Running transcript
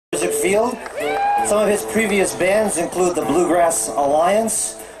music field. Some of his previous bands include the Bluegrass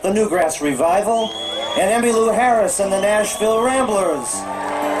Alliance, the Newgrass Revival, and Emmylou Harris and the Nashville Ramblers.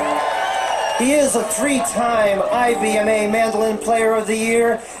 He is a three-time IBMA Mandolin Player of the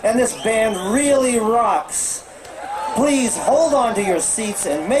Year, and this band really rocks. Please hold on to your seats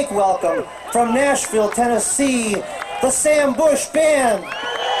and make welcome from Nashville, Tennessee, the Sam Bush Band.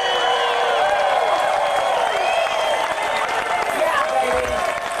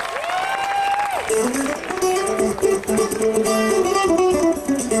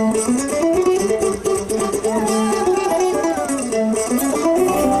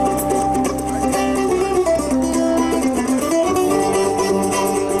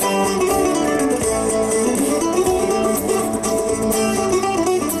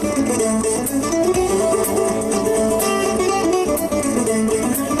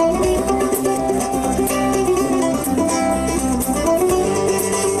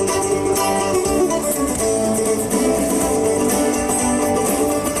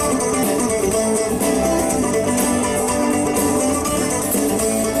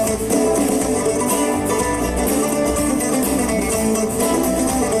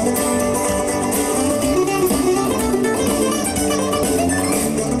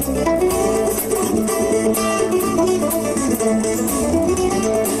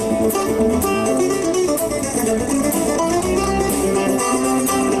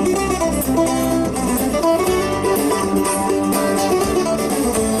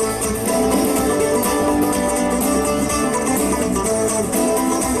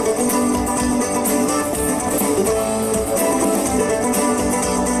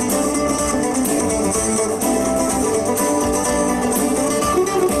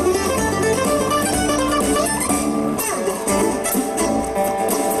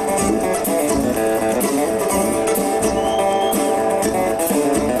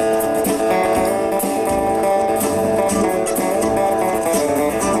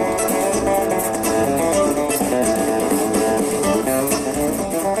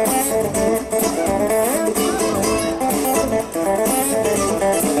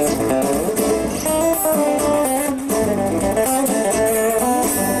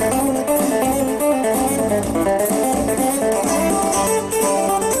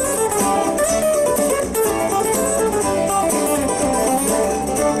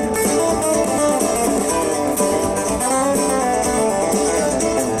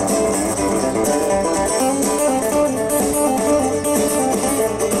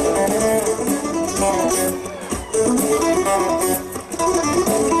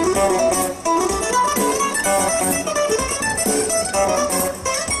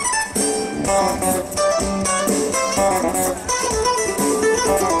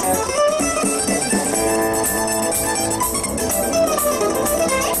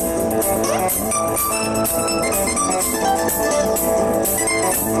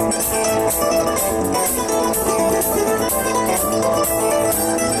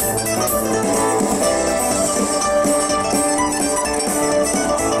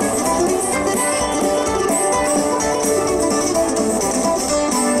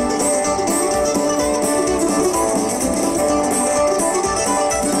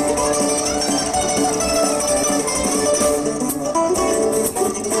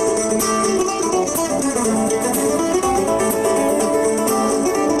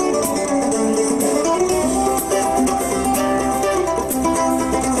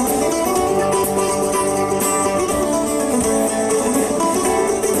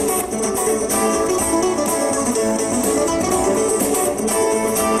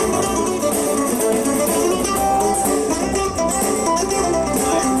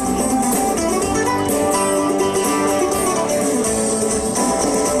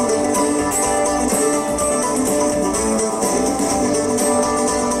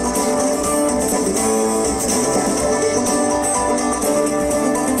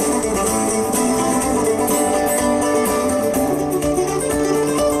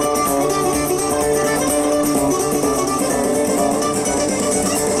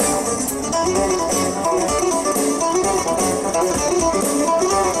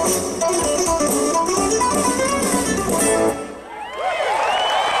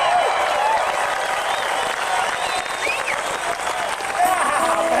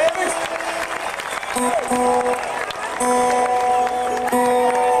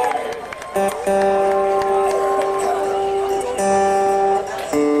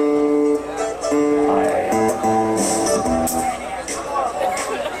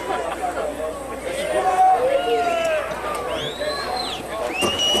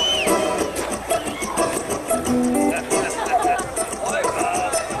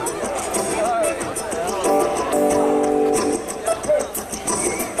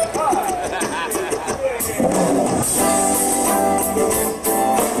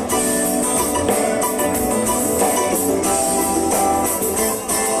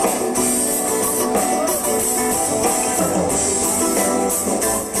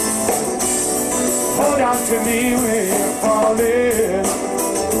 me when you're falling,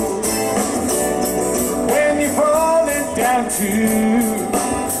 when you're falling down to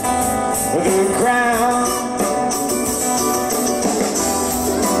the ground.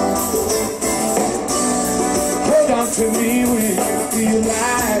 Hold on to me when you feel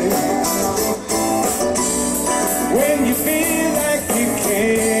like, when you feel like you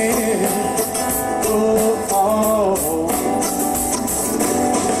can't go on.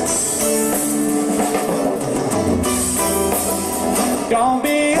 Don't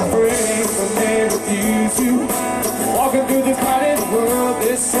be afraid when they refuse you. Walking through the crowded world,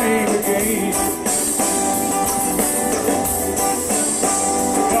 this ain't a game.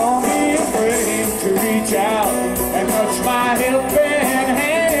 Don't be afraid to reach out and touch my helping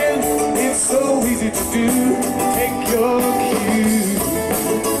hand. It's so easy to do. Take your cue.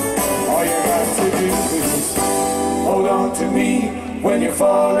 All you got to do is hold on to me when you're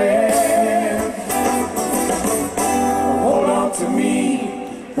falling. Hold on to me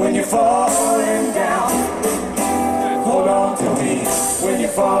when you're falling down. Hold on to me when you're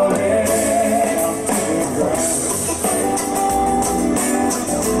falling to the ground.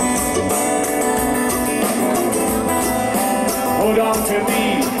 Hold on to me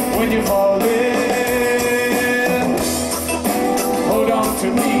when you're falling. Hold on to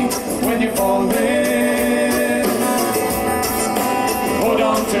me when you're falling. Hold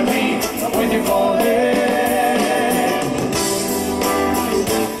on to me when you're falling.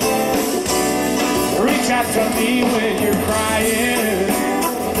 Reach out to me when you're crying.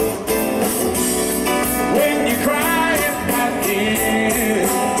 When you're crying out in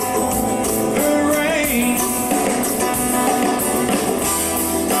the rain.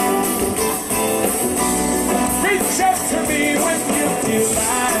 Reach out to me when you feel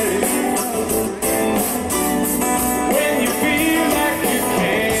like, when you feel like you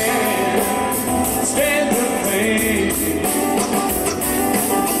can't stand the pain.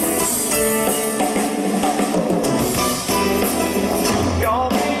 Don't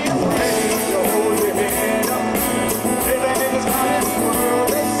be afraid to hold your head up. Living in this crowded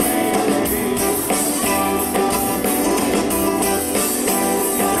world, it's easy.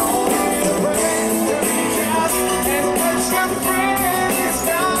 Don't be afraid to reach out and touch your friend's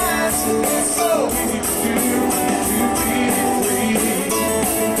eyes. It's so easy to do, to be free.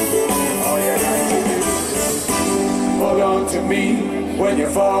 All you got to do is hold on to me when you're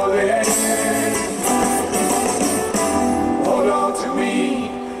falling. Hold on to me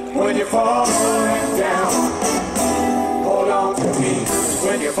when you're falling down. Hold on to me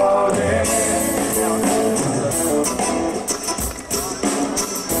when you're falling down.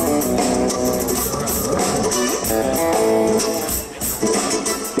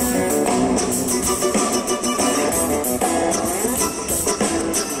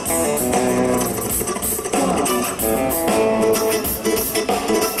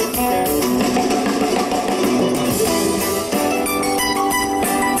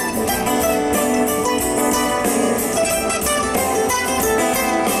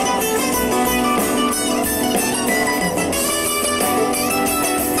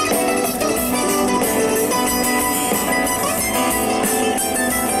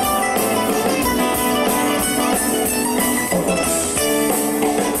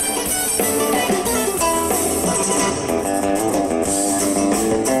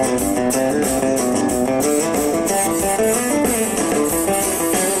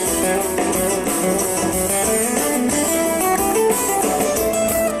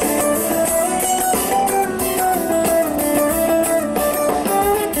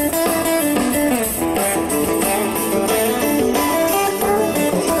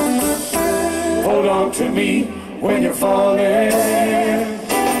 Hold on to me when you're falling.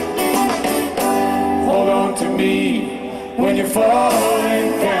 Hold on to me when you're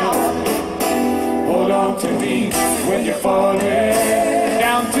falling down. Hold on to me when you're falling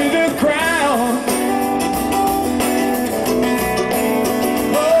down to the ground.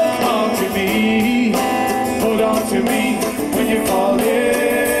 Hold on to me. Hold on to me when you're falling.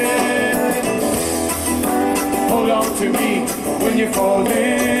 Hold on to me when you're falling.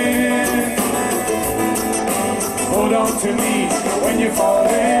 Hold on to me when you're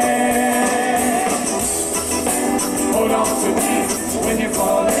falling. Hold on to me when you're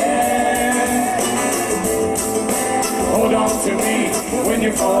falling. Hold on to me when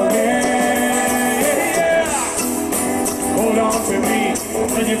you're falling. Yeah. Hold on to me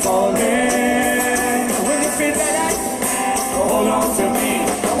when you're falling. When you feel like that, hold on to me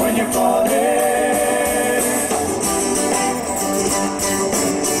when you're falling.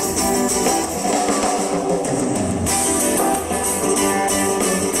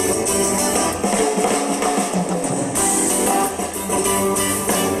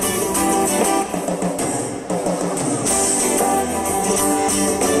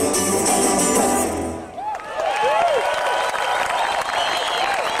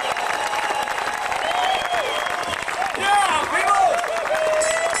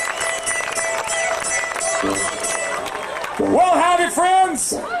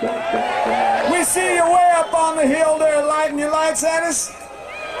 We see you way up on the hill there lighting your lights at us.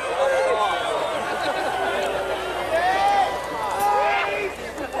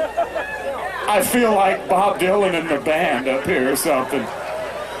 I feel like Bob Dylan in the band up here or something.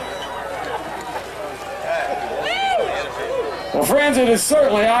 Well, friends, it is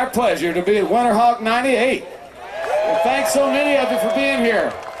certainly our pleasure to be at Winterhawk 98. And thanks so many of you for being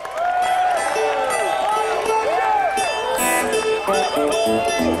here.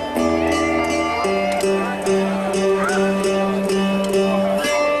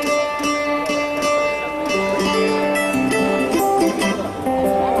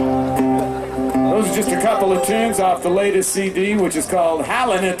 Those are just a couple of tunes off the latest CD, which is called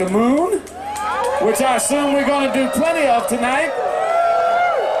Howlin' at the Moon, which I assume we're going to do plenty of tonight.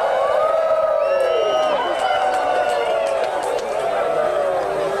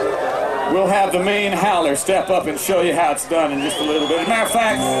 We'll have the main howler step up and show you how it's done in just a little bit. As a matter of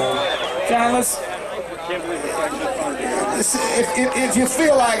fact, John, if you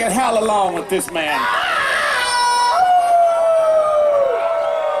feel like it, howl along with this man.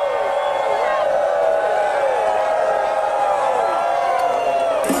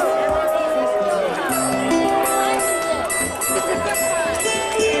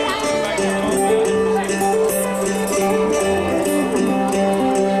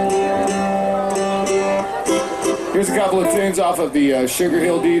 Here's a couple of tunes off of the Sugar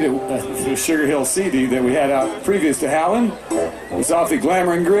Hill CD that we had out previous to Howlin'. It's off the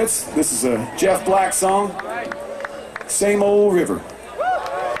Glamour and Grits. This is a Jeff Black song, Same Old River.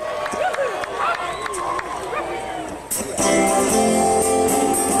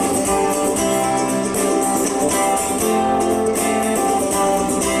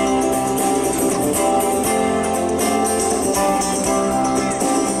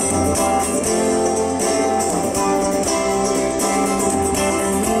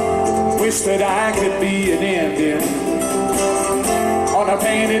 Wish that I could be an Indian on a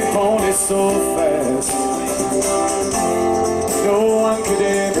painted pony so fast. No one could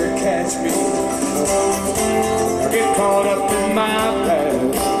ever catch me or get caught up in my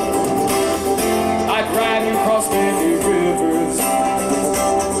past. I'd ride across many rivers,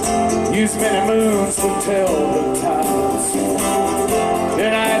 use many moons to tell the times.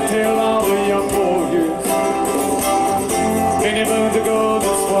 Then I'd tell all the young warriors, many moons ago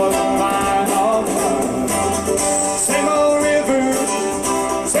this was mine all time. Same old river,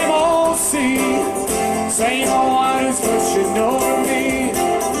 same old sea, same old waters rushing over me.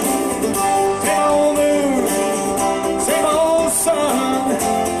 Same old moon, same old sun,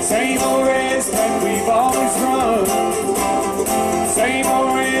 same old race that we've always run. Same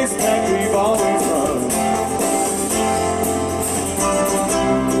old race that we've always run.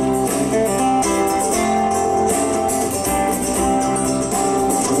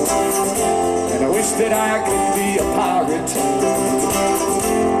 That I could be a pirate,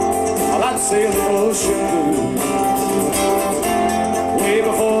 I'd sail the ocean blue, way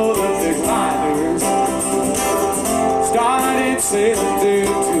before the big liners started sailing there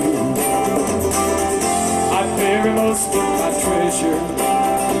too. I'd bury most of my treasure,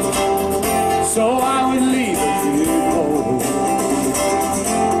 so I would leave a big hole,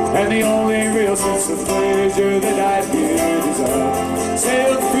 and the only real sense of pleasure that I'd get is I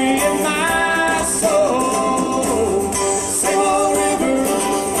sailed free at night. So, same old river,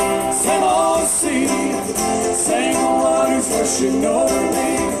 same old sea, same old waters rushing over me.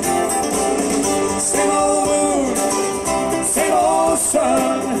 Same old moon, same old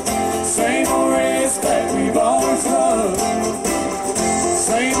sun, same old race that we've always loved.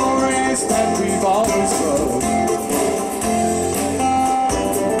 Same old race that we've always loved.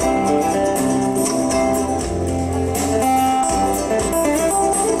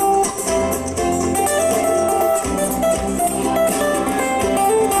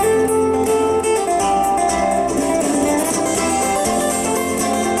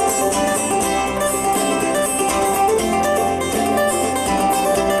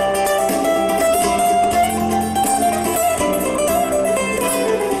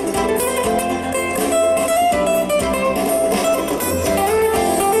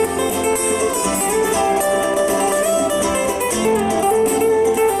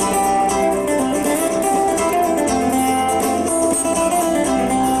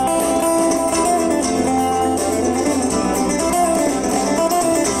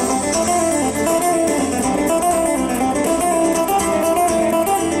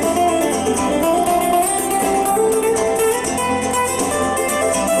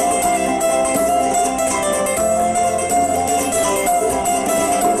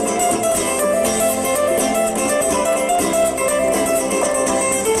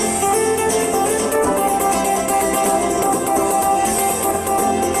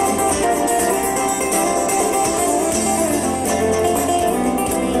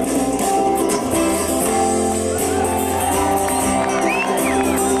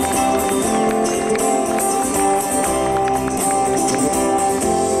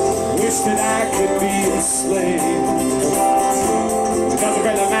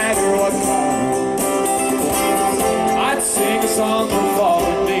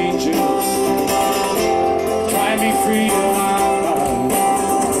 free in my mind.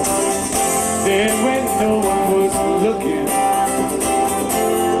 Then when no one was looking,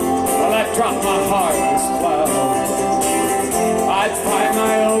 well, I'd drop my heart in this cloud. I'd find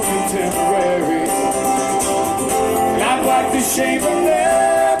my own contemporary, and I'd wipe the shame of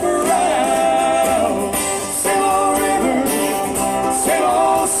their brow. Same old river, same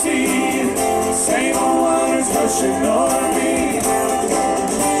old sea, same old waters rushing over me.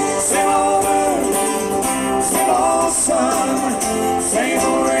 Same old moon, same old sun, same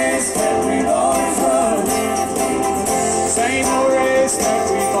old race that we've always run. Same old race that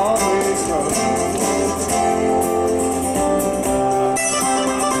we've always run.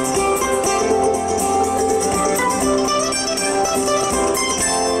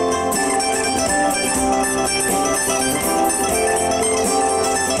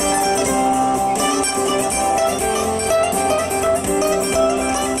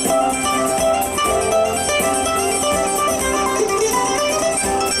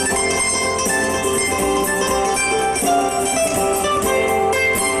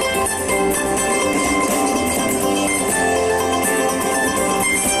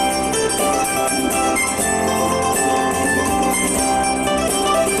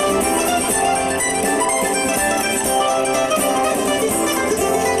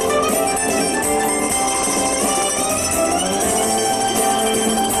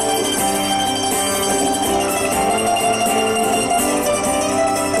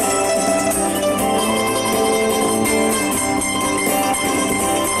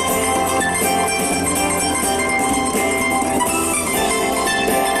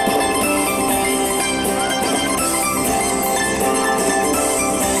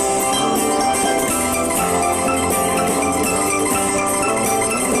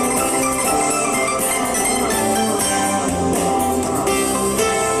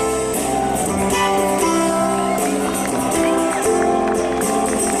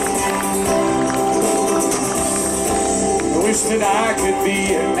 That I could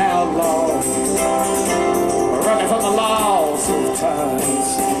be an outlaw, running from the laws of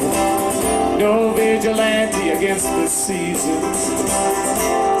times. No vigilante against the seasons,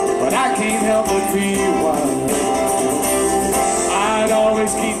 but I can't help but feel wild. I'd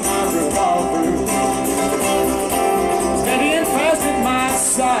always keep my revolver steady and fast at my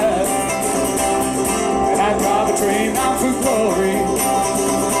side, and I'd drive a train out for glory,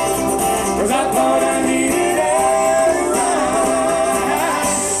 'cause I thought I needed it.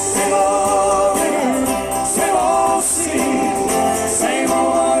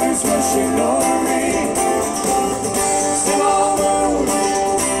 Rushing over me. Same old moon,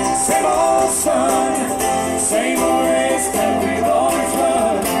 same old sun, same old race that we've always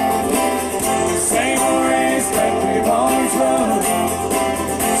run. Same old race that we've always run.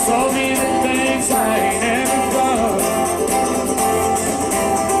 So many things I ain't ever done.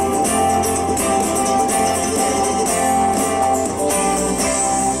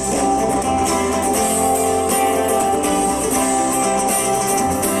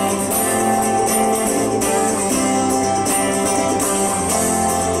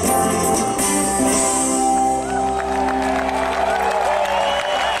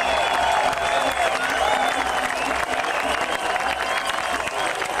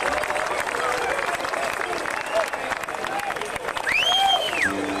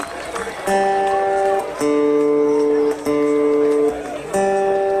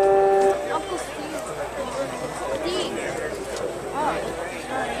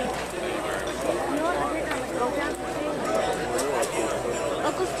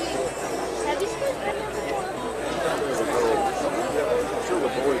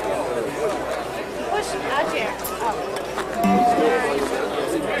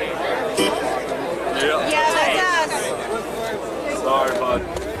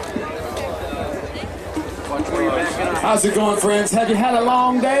 How's it going, friends? Have you had a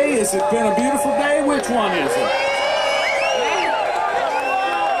long day? Has it been a beautiful day? Which one is it?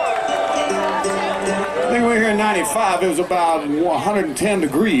 I think we were here in 95. It was about 110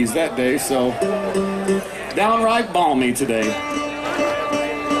 degrees that day, so downright balmy today.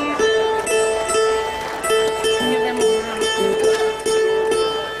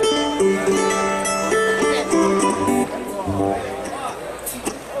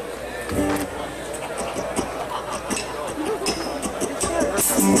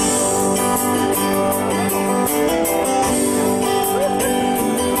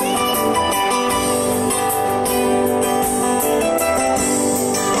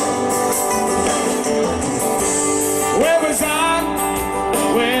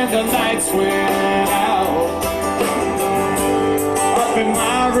 The lights went out. Up in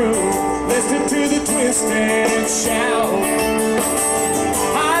my room, listening to the twist and shout.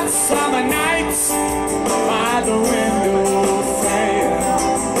 Hot summer nights by the window fan.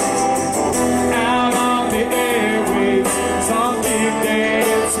 Out on the airwaves, some big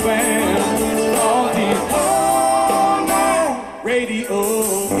dance band. On the all-night radio.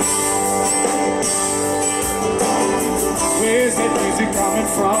 Where's that music coming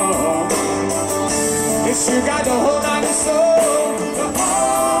from? It's you got to hold on to soul. The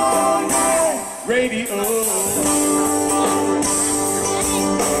all-night radio.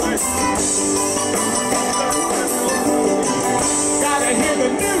 Gotta hear the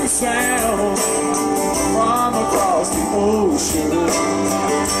new sound from across the ocean.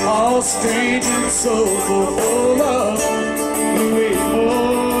 All strange and soulful, full of new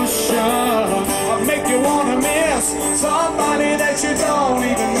emotion. I'll make you wanna miss somebody that you don't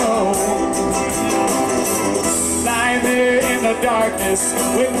even know. Lying there in the darkness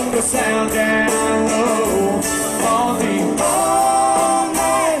with the sound down low. On the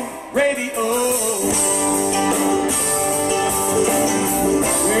all-night radio.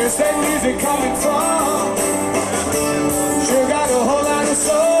 Where's that music coming from? Sure got a whole lot of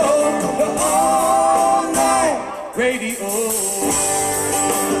soul. The all-night radio.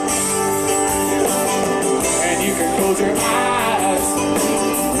 And you can close your eyes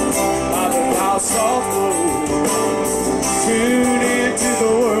by the house of blue. Tune into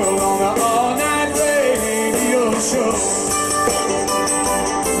the world on the all-night radio show.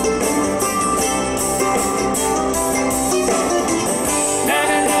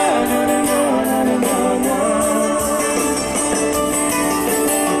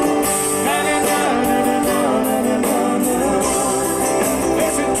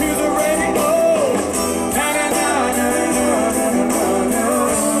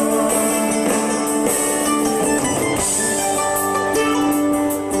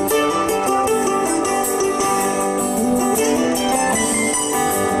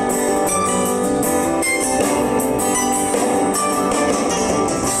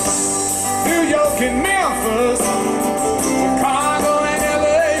 In Memphis, Chicago, and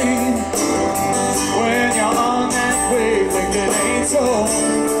LA. When you're on that wavelength, it ain't so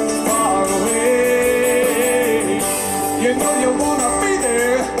far away. You know you wanna be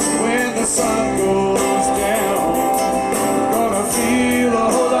there when the sun goes down. Gonna feel a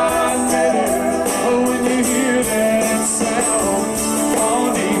whole lot better when you hear that sound on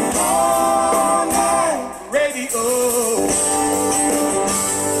the all-night radio.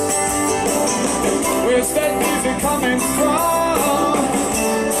 Where's that music coming from?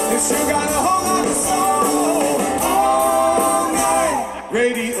 It's you got a whole lot of soul. All-night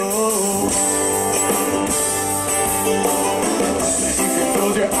radio. And you can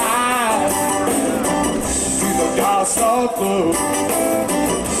close your eyes to the dark soft blue.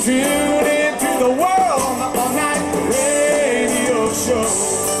 Tune into the world on the all-night radio show.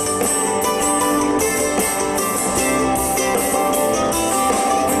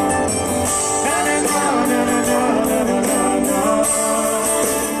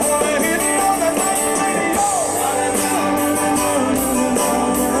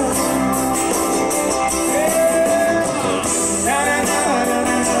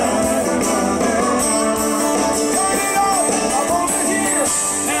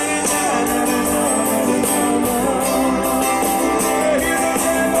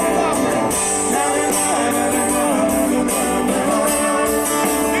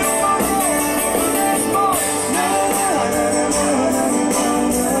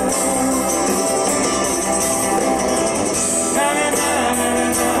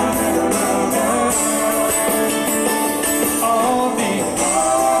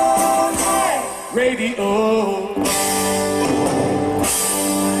 Radio.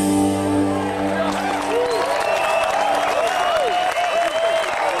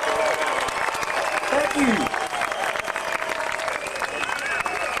 Thank you.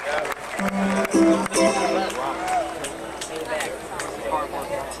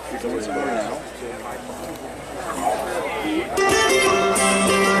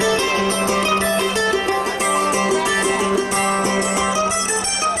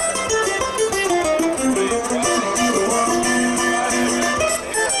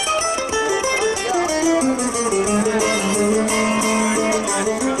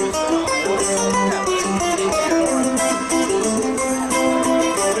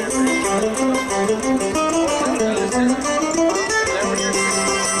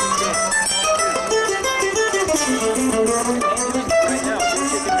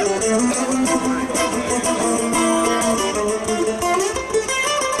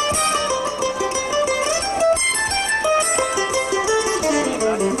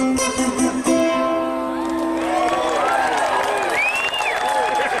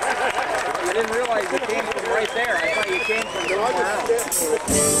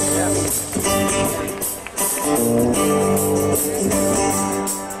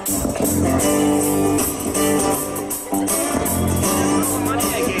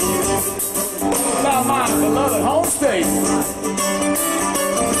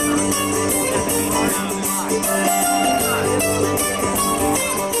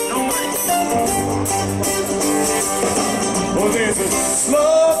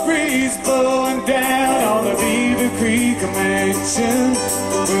 breeze blowing down on the Beaver Creek mansion,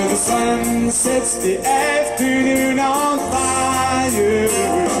 where the sun sets the afternoon on fire.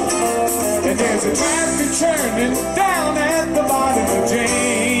 And there's a tractor churning down at the bottom of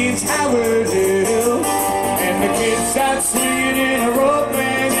James Howard Hill, and the kids out swinging in a rope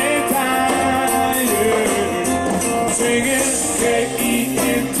and a tire, singing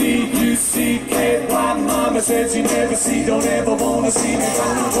K-E-N-T-U-C-K-Y. Mama said she never see, don't ever wanna see me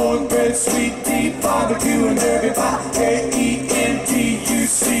fry cornbread, sweet tea, barbecue, and derby pie. K-E-N-T-U-C-K.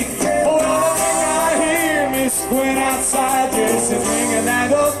 Oh, I think I hear Miss Gwen outside, just ringing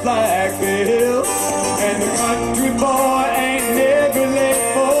that old black bill, and the country boy ain't never late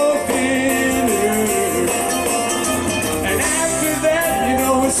for dinner. And after that, you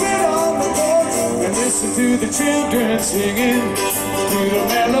know, we sit on the porch and listen to the children singing, to the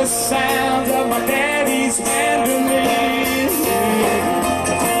mellow sounds of my daddy's mandolin,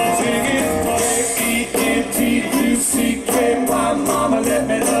 singing K-E-N-T-U-C-K-Y. Mama, let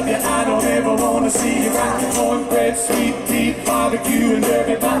me love you, I don't ever wanna see you rock cornbread, sweet tea, barbecue, and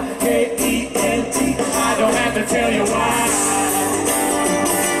derby pie. K-E-N-T, I don't have to tell you why.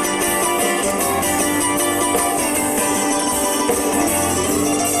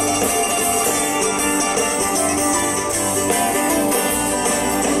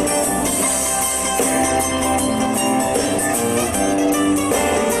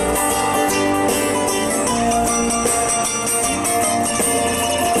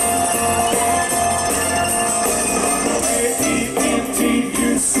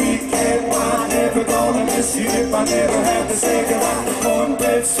 If I never have to say goodbye,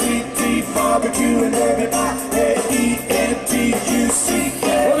 cornbread, sweet tea, barbecue, and derby pie. K-E-N-T-U-C-K.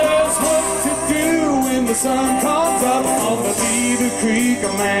 Well, there's work to do when the sun comes up on the Beaver Creek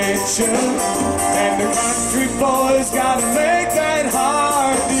mansion, and the country boys gotta make that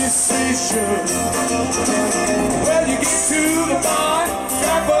hard decision. Well, you get to the bar,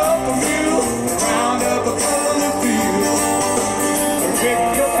 grab up a mule, round up a couple of beers, pick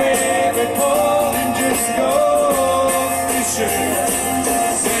your favorite pole and just go fishing,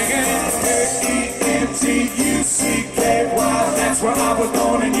 singing K-E-N-T-U-C-K-Y. That's where I was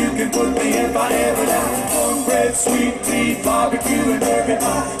born, and you can put me if I ever die. Cornbread, sweet tea, barbecue, and derby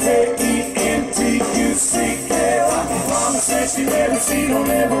pie. K-E-N-T-U-C-K-Y. Mama says she never see, don't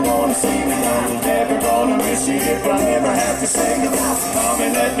ever wanna see me now. Never gonna miss you if I never have to say goodbye. Come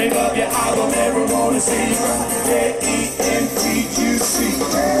and let me love you, I don't ever wanna see you cry. K-E-N-T-U-C-K-Y.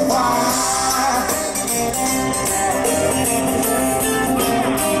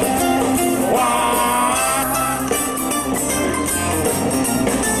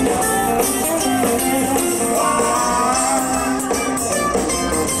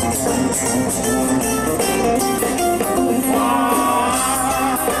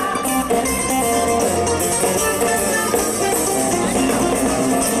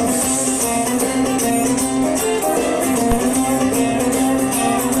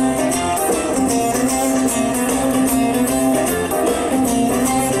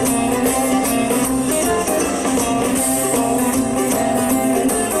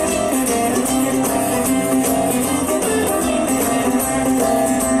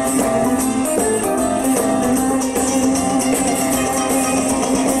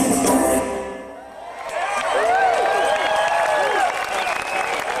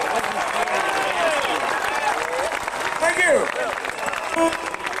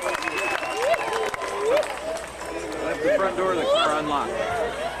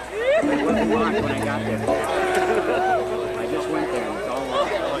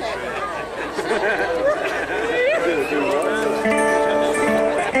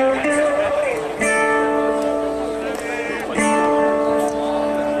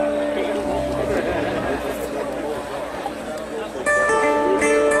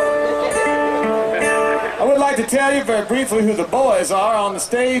 To tell you very briefly who the boys are on the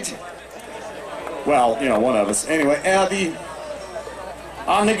stage. Well, you know, one of us. Anyway,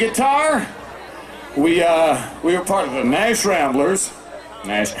 on the guitar, we were part of the Nash Ramblers,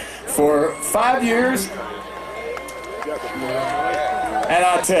 for 5 years. And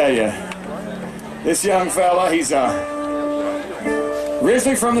I tell you, this young fella, he's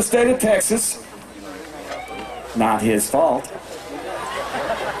originally from the state of Texas. Not his fault.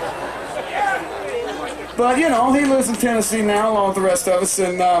 But, you know, he lives in Tennessee now, along with the rest of us,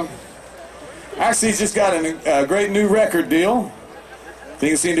 and actually he's just got a great new record deal.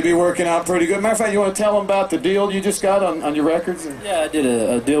 Things seem to be working out pretty good. Matter of fact, you want to tell them about the deal you just got on your records? Yeah, I did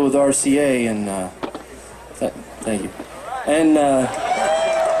a deal with RCA, and thank you. And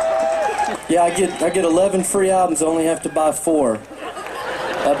yeah, I get 11 free albums. I only have to buy 4.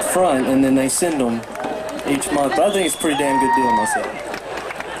 up front, and then they send them each month. But I think it's a pretty damn good deal myself.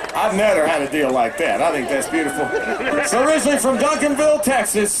 I've never had a deal like that. I think that's beautiful. So originally from Duncanville,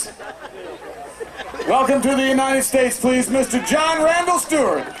 Texas, welcome to the United States, please, Mr. John Randall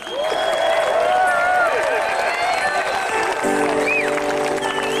Stewart.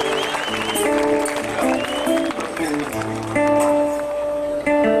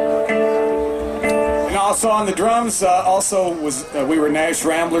 And also on the drums, we were Nash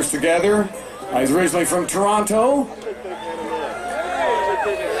Ramblers together. He's originally from Toronto.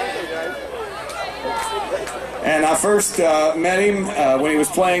 And I first met him when he was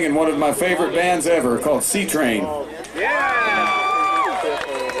playing in one of my favorite bands ever called Sea Train.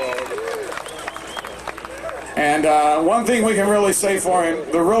 And one thing we can really say for him,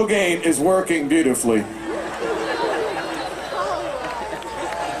 the Rogaine is working beautifully.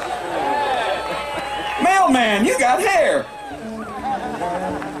 Mailman, you got hair!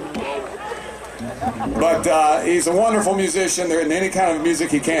 But he's a wonderful musician. There isn't any kind of music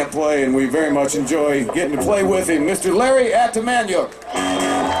he can't play, and we very much enjoy getting to play with him. Mr. Larry Atamanyuk.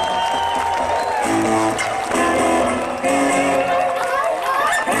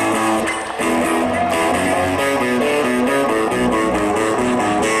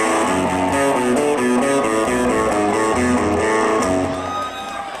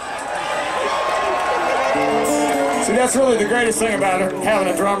 See, that's really the greatest thing about having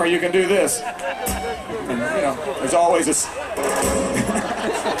a drummer. You can do this. And, you know, there's always a...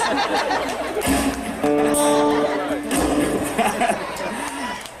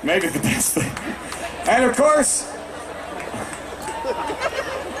 Maybe the best thing. And of course,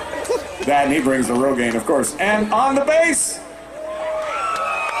 that, and he brings the Rogaine, of course. And on the bass,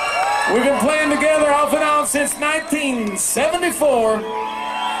 we've been playing together off and on since 1974.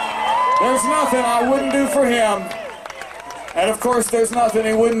 There's nothing I wouldn't do for him. And of course, there's nothing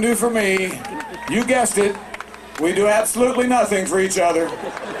he wouldn't do for me. You guessed it. We do absolutely nothing for each other.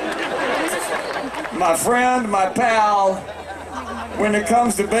 My friend, my pal, when it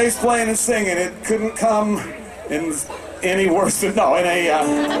comes to bass playing and singing, it couldn't come in any worse than, no,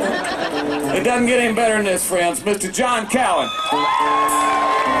 it doesn't get any better than this, friends. Mr. John Cowan.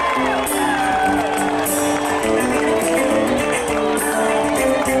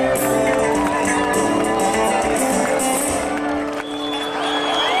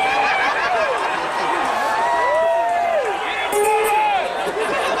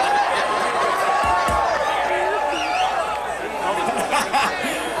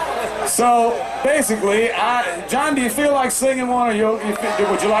 So basically, John, do you feel like singing one, or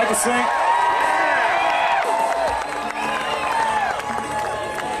would you like to sing?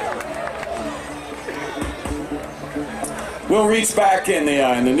 We'll reach back in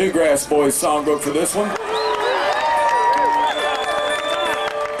the Bluegrass Boys songbook for this one.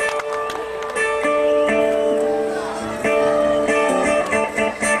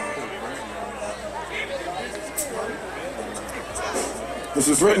 This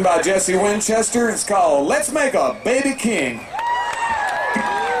was written by Jesse Winchester. It's called Let's Make a Baby King.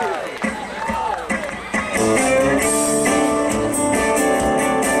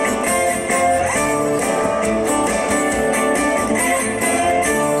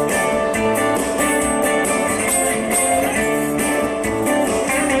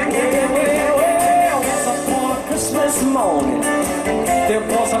 Christmas morning, there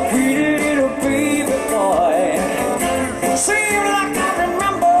was a pretty little baby boy. Seemed like I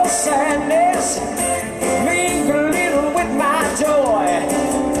remember sadness, mingle a little with my joy.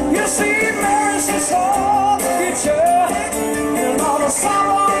 You see, Mary, she saw the future, and all the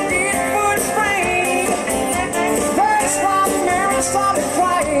sorrow it would bring. That's why Mary started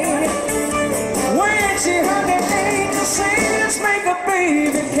crying when she heard the angel say, let's make a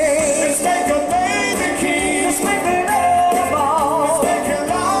baby king. Let's make a baby king. Let's make a love ball. Let's make a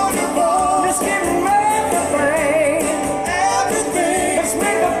love ball. Let's get married everything. Let's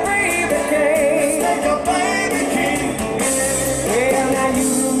make a baby king. Let's make a baby king. Well, now you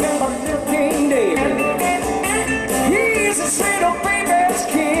remember little King David. He's a little baby's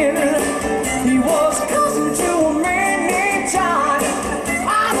king. He was cousin to a man named John.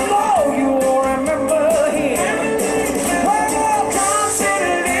 I know you will remember him. Well, John said,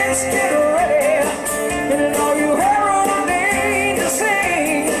 let's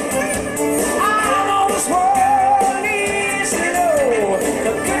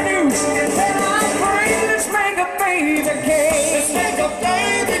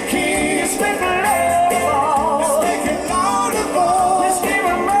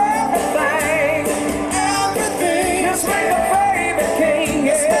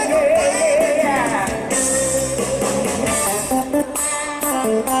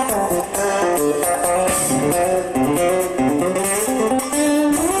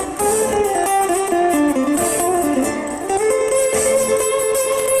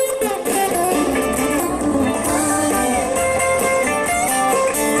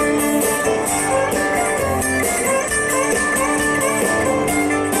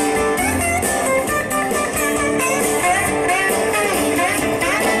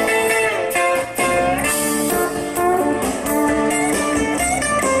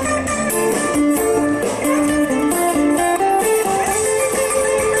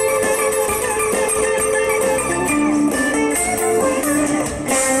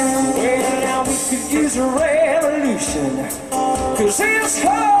use a revolution, 'cause this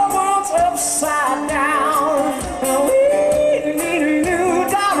whole world's upside down. We need a new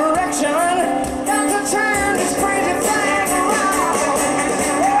direction. Got to turn this crazy thing around. Oh,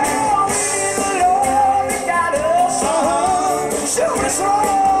 we need the Lord to guide us. Show us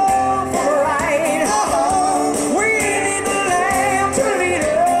all for the right. We need the Lamb to lead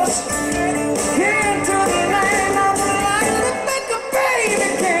us into the land of the light. Let's make a baby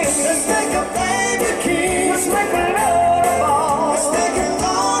king. Let's make a baby king. Let's make a Lord of all. Let's make a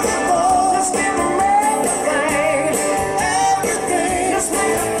Lord of all. Let's give him everything. Everything. Let's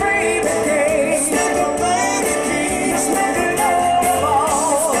make a baby king. Let's make a baby king. Let's make a Lord of all.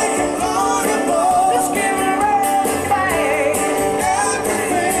 Let's make a Lord of all. Let's give him everything.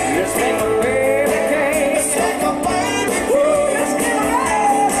 Everything. Let's make a baby king. Let's make a baby king. Let's give him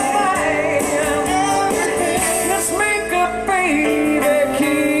everything. Everything. Let's make a baby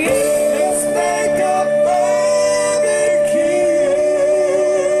king. Let's make a baby king.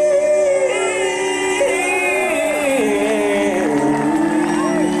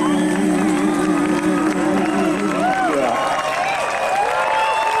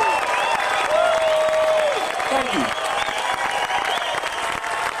 Thank you.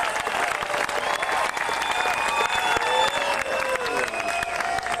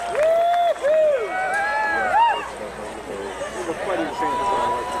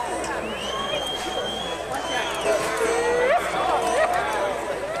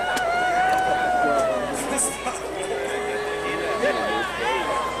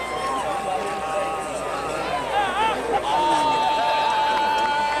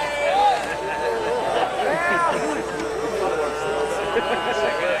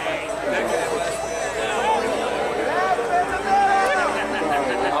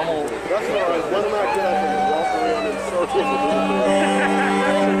 That's all right. One of my guys can walk around in circles and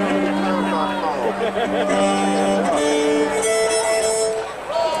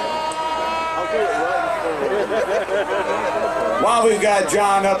I'll do it right. While we've got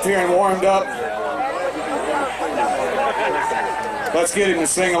John up here and warmed up, let's get him to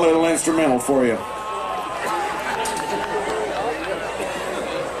sing a little instrumental for you.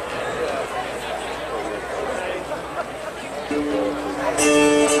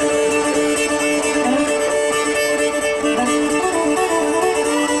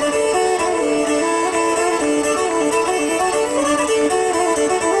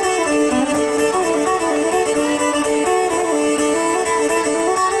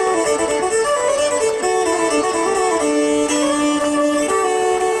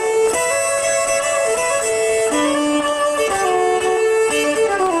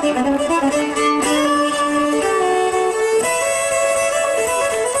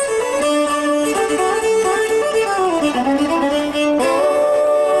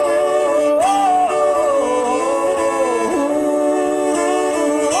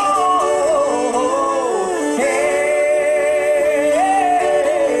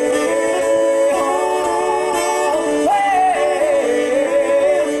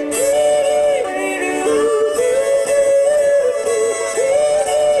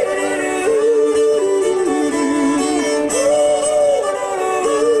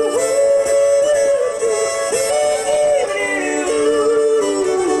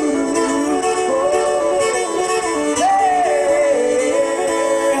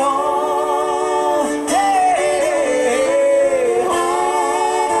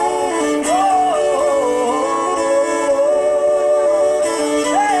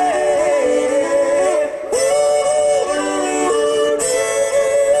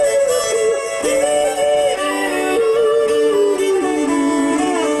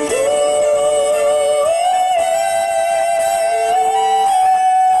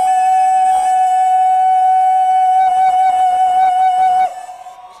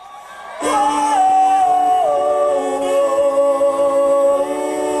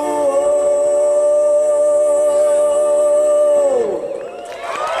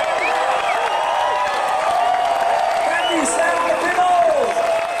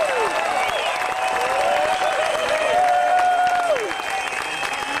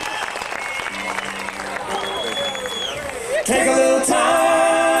 Take a little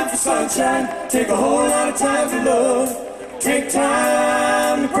time for sunshine. Take a whole lot of time for love. Take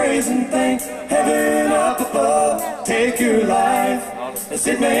time to praise and thank heaven up above. Take your life as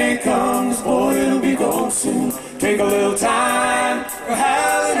it may come. Boy, it'll be gone soon. Take a little time for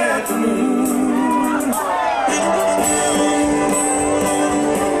howling at the moon.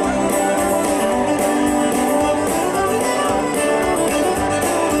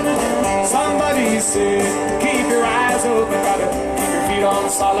 Somebody said, keep your eyes open, gotta keep your feet on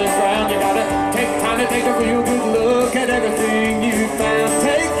solid ground. You gotta take time to take a real good look at everything you found.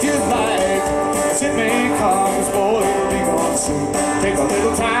 Take your life as it may come, 'cause boy, it'll be gone soon. Take a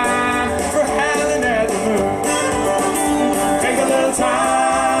little time for howling at the moon. Take a little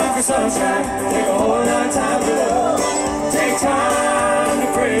time for sunshine. Take a whole lot of time for love. Take time to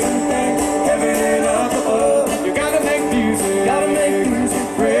praise and thank heaven up above. You gotta make music,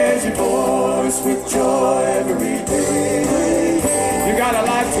 raise your voice with joy every day. You got a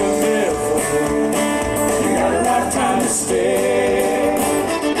life to live, you got a lifetime to stay.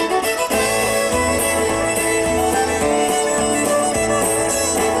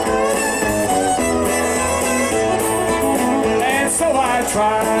 And so I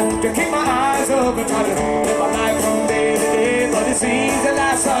try to keep my eyes open, try to live my life from day to day, but it seems that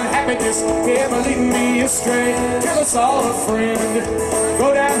life's unhappiness ever leading me astray. Till I saw a friend go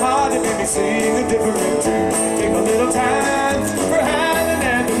down hard and made me sing a different tune. Take a little time for howling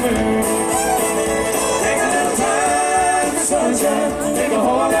at the moon. Take a little time for sunshine. Take a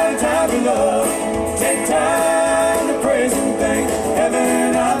whole lot of time for love. Take time to praise and thank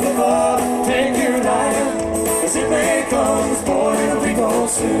heaven up above. Take your life as it may come, 'cause boy, it'll be gone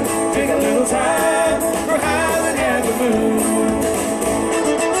soon. Take a little time for howling at the moon.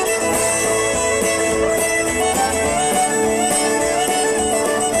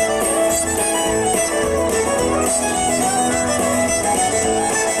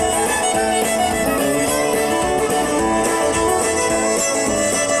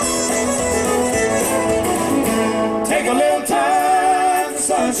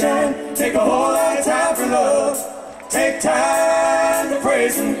 Take a whole lot of time for love. Take time to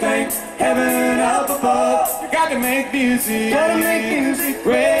praise and thank heaven up above. You got to make music,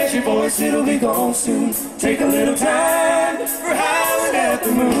 raise your voice, it'll be gone soon. Take a little time for howling at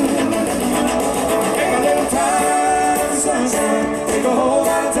the moon. Take a little time for sunshine. Take a whole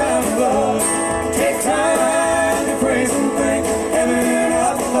lot of time for love. Take time to praise and thank heaven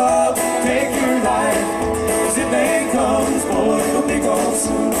up above. Take your life as it may come, boy, it'll be gone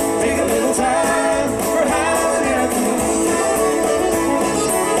soon. Take a little time for howling at the moon.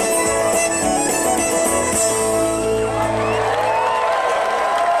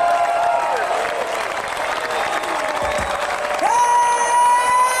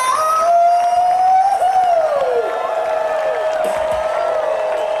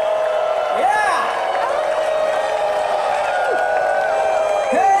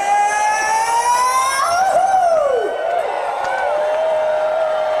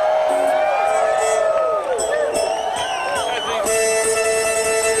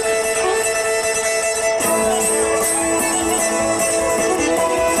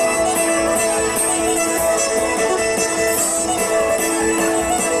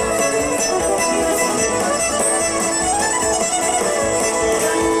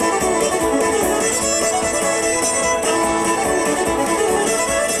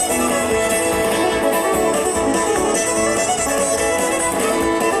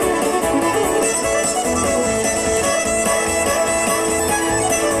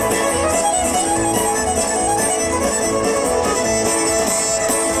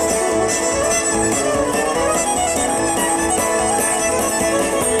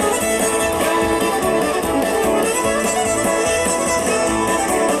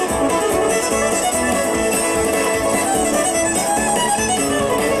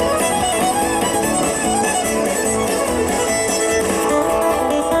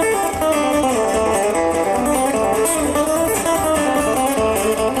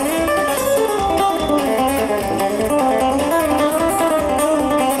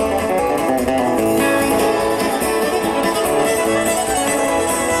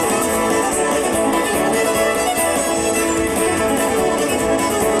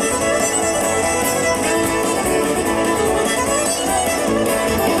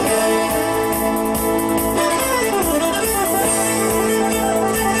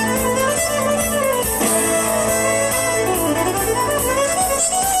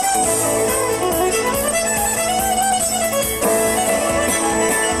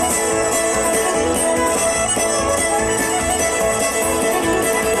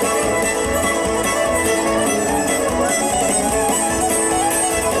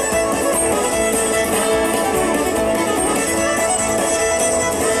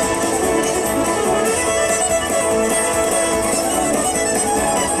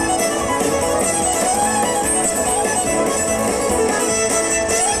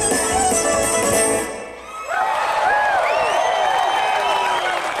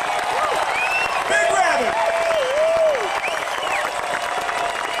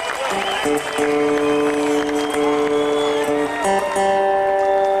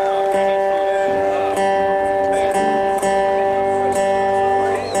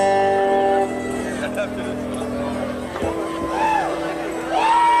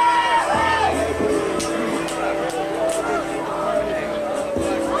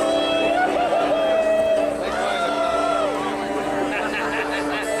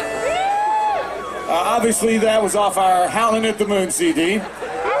 Obviously, that was off our Howlin' at the Moon CD. And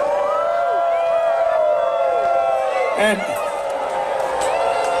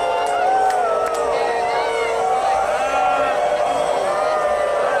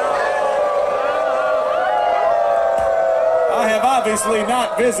I have obviously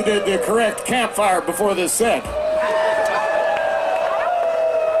not visited the correct campfire before this set.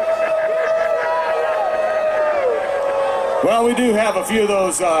 Well, we do have a few of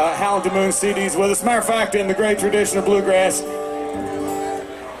those Howlin' at the Moon CDs with us. Matter of fact, in the great tradition of Bluegrass,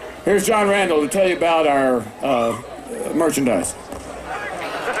 here's John Randall to tell you about our merchandise.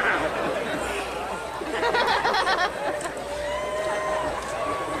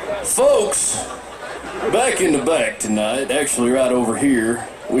 Folks, back in the back tonight, actually right over here,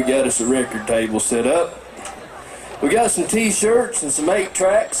 we got us a record table set up. We got some t-shirts and some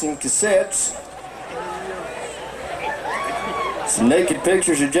 8-tracks and cassettes. Some naked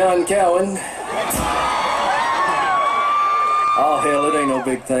pictures of John Cowan. Oh hell, it ain't no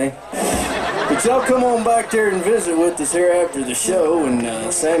big thing. But y'all come on back there and visit with us here after the show,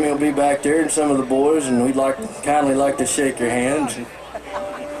 and Sammy will be back there and some of the boys, and we'd kindly like to shake your hands.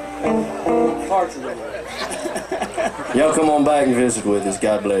 Y'all come on back and visit with us.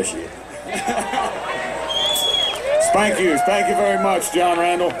 God bless you. Thank you very much, John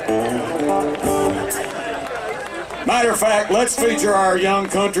Randall. Matter of fact, let's feature our young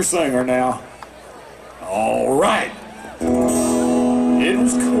country singer now. All right. It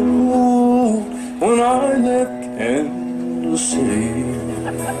was cold when I left Kansas City.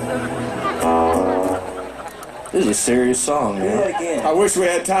 This is a serious song, man. I wish we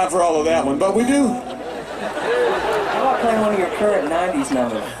had time for all of that one, but we do. How about playing one of your current 90s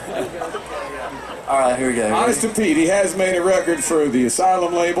numbers? All right, here we go. Honest to Pete, he has made a record for the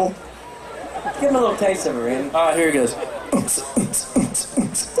Asylum label. Give him a little taste of it, Randy. All right, here it goes.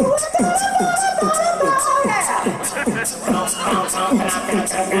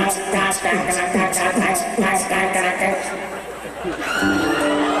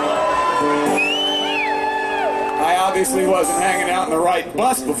 I obviously wasn't hanging out in the right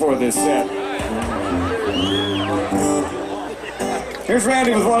bus before this set. Here's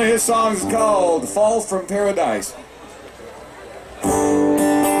Randy with one of his songs called Fall from Paradise.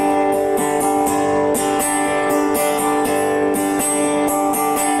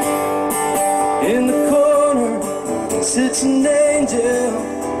 In the corner sits an angel,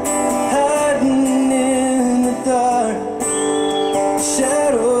 hiding in the dark,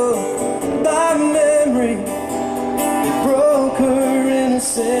 shadowed by memory that broke her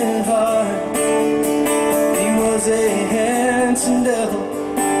innocent heart. He was a handsome devil,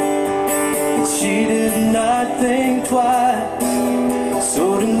 but she did not think twice.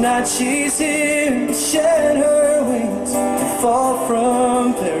 So tonight she's here to shed her wings and fall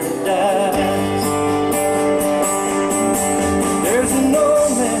from paradise. There's an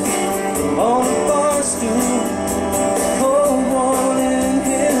old man on a bar stool, cold one in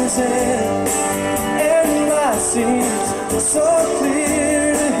his hand, and life seems so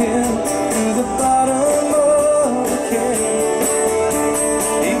clear to him through the bottom of the can.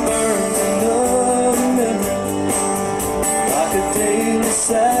 He burns another memory like a daily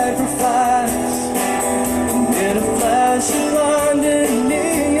sacrifice, and in a flash of blinding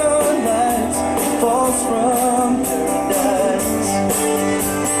neon lights falls from paradise.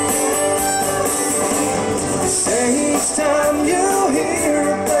 Say each time you hear a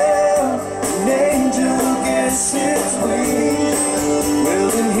bell, an angel gets its wings. Well,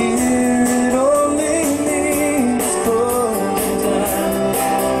 then here it only means closing time.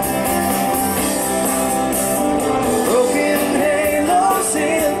 Broken halos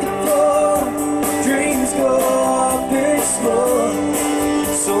hit the floor, dreams go up in smoke.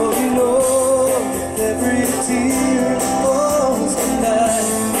 So we know with every tear that falls tonight,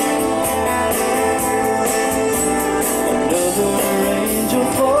 another angel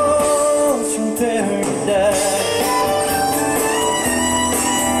falls from paradise.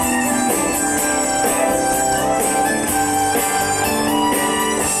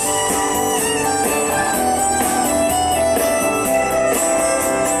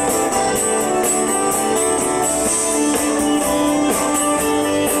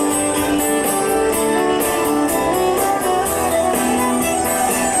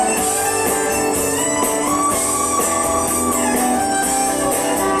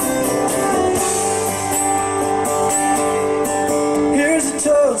 Here's a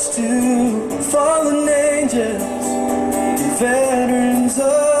toast to fallen angels, veterans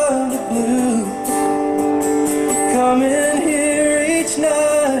of the blue, come in here each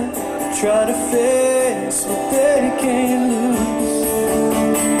night, try to face what they can't lose.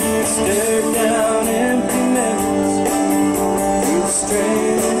 Stare down in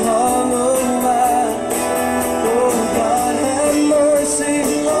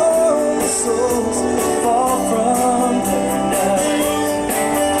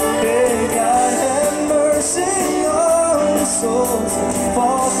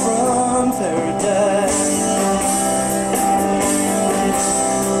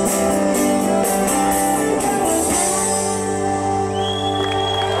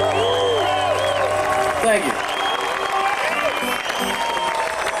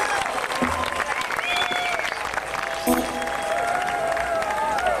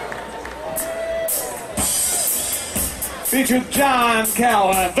Featured John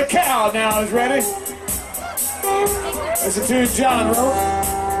Cowan. The cow now is ready. It's a tune John wrote.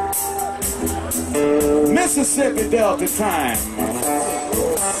 Mississippi Delta Time.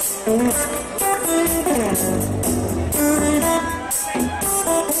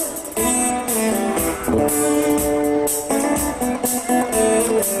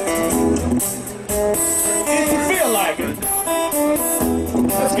 If you feel like it,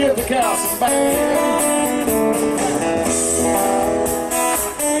 let's give the cow some back.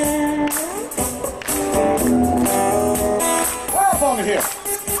 Up on here.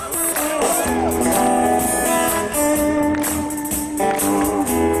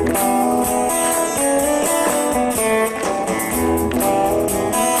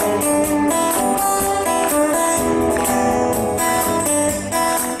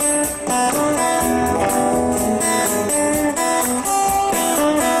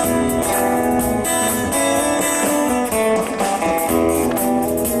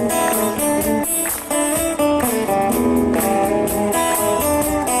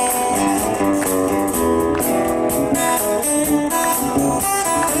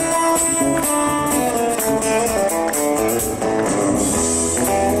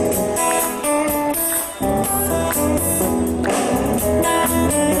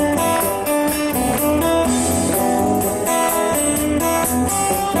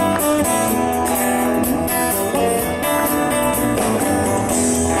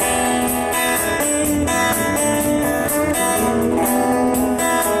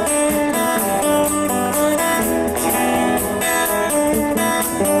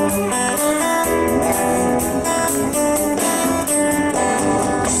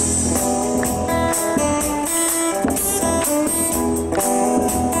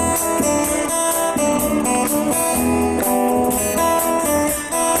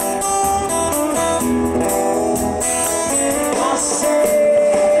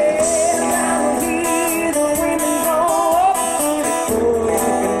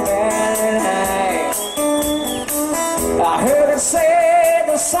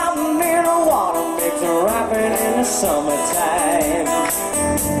 Summertime.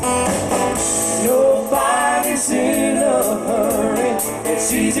 Nobody's in a hurry.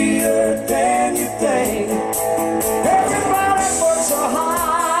 It's easier than you think. Everybody works so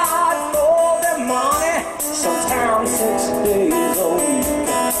hard for their money. Sometimes 6 days a week.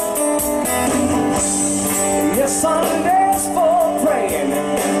 Yes, Sunday's for praying,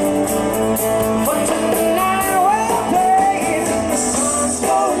 but tonight we're playing. The sun's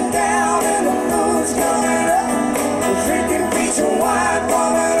going down and the moon's coming up. Drinking beach and wine,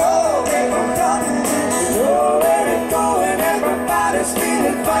 rolling all paper cup. You know where it's going, everybody's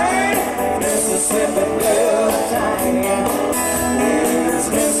feeling fine. Mississippi Blues time. It's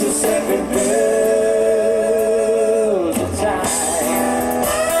Mississippi Blues time.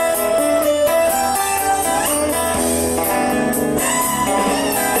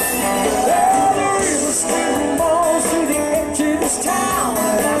 Well, the river still moves through the edge of this town,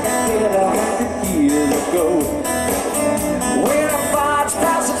 and I can feel 100 years ago. When a barge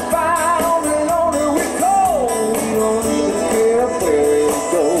passes by on the lonely we cold, we don't even care where it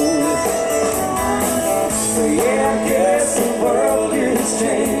goes. But yeah, I guess the world is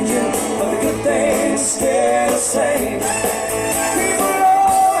changing, but the good things stay the same. People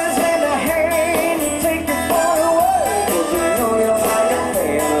always lend a hand and take your phone away, 'cause they know you like your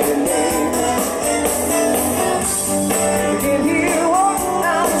family name. You can hear what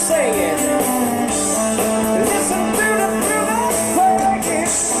I'm saying. Listen to the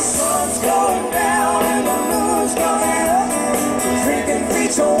going down and the moon's coming up. Drinking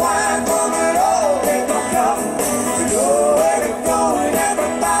beach of wine from an old paper cup. You know where it's going,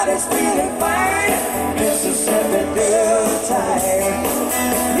 everybody's feeling fine. Mississippi Delta time.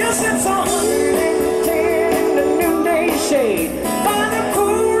 Yes, it's 110 in the noonday shade. Find a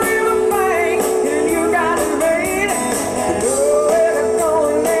cool river bank and you got it made. You know where it's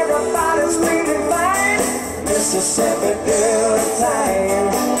going, everybody's feeling fine. Mississippi Delta time.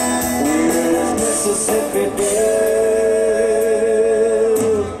 Mississippi Delta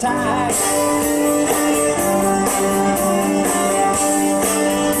time.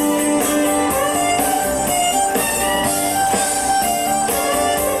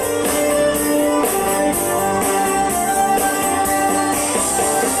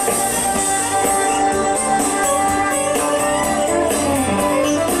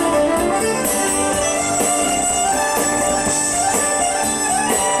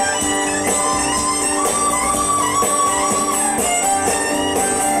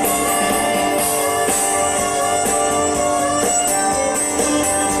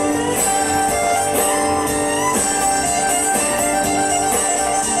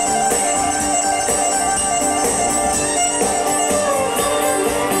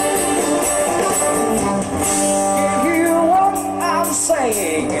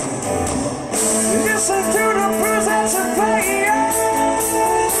 sing. Listen to the blues that's a play.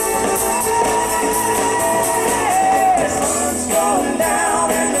 The sun's going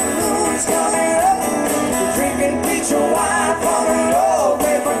down and the moon's coming up. We're drinking peach wine from an old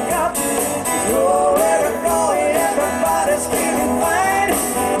paper cup. Oh, let it go, everybody's feeling fine.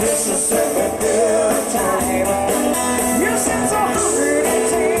 Mississippi, good time. You seem so hungry to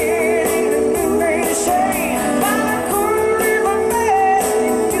take in the noonday shade. By the cool river bed,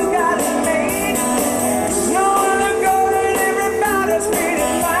 you got it made. No other gold and everybody's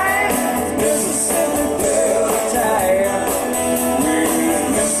feeling fine. Mississippi, good time.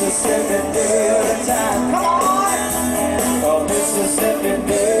 Mississippi, good time. Come on! Oh, Mississippi,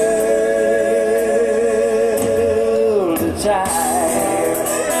 good time.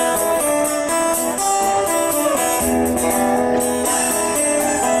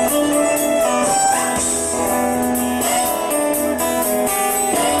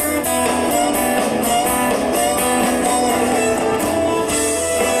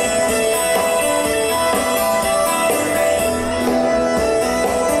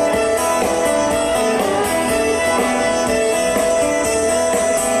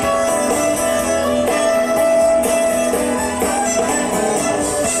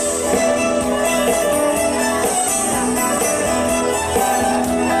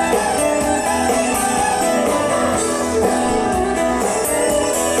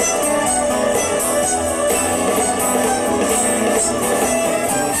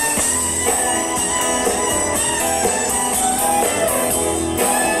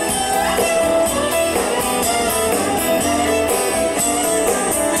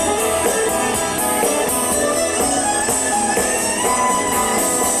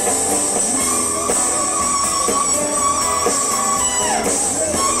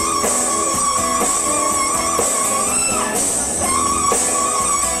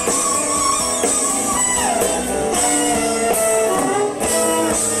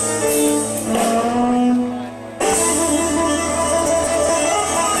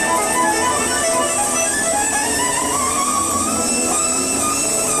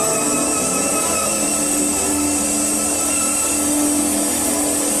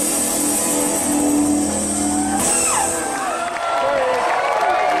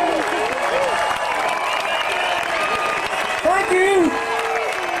 Thank you.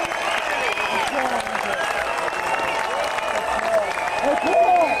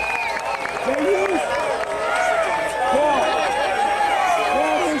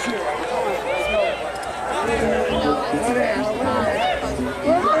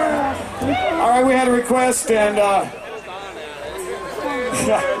 All right, we had a request, and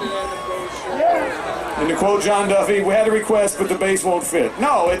and to quote John Duffy, we had a request, but the bass won't fit.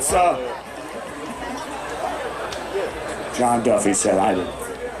 No, it's John Duffy said I didn't.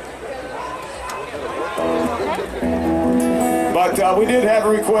 But we did have a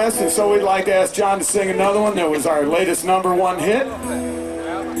request, and so we'd like to ask John to sing another one. That was our latest #1 hit.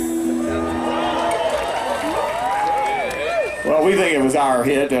 Well, we think it was our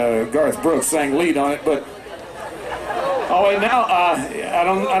hit. Garth Brooks sang lead on it, but oh, and now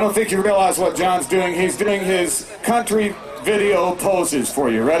I don't think you realize what John's doing. He's doing his country video poses for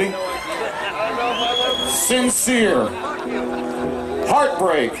you. Ready? Sincere,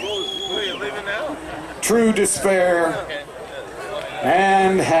 heartbreak, true despair,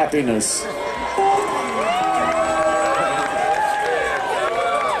 and happiness.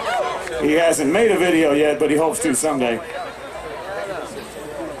 He hasn't made a video yet, but he hopes to someday.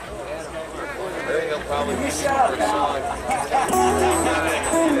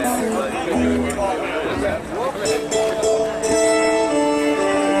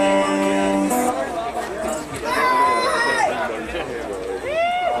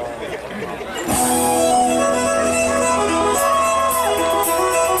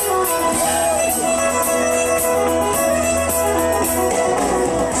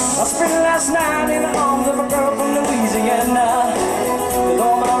 I spent last night in the arms of a girl from Louisiana.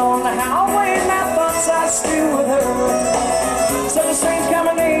 Going on the highway, my thoughts are still with her. Such a strange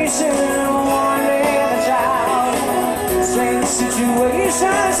combination, one day and a child. Strange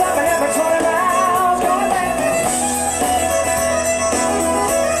situations happen every 20 miles. Going back.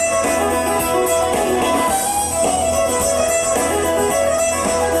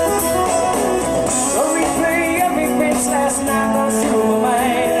 The replay of events last night runs through my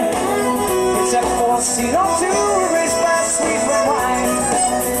mind. Except for a scene or two erased by sweet red wine.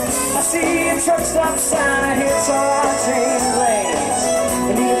 I see a truck stop sign, I hear some change lanes.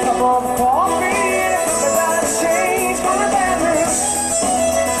 I need a cup of coffee and a $50 change for the bathroom.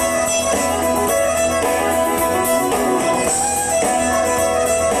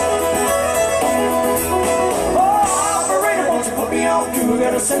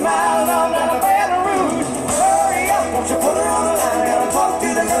 send my love down to Baton Rouge. Hurry up, won't you put her on the line? Gotta talk to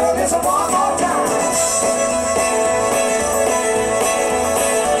the girl just one more time.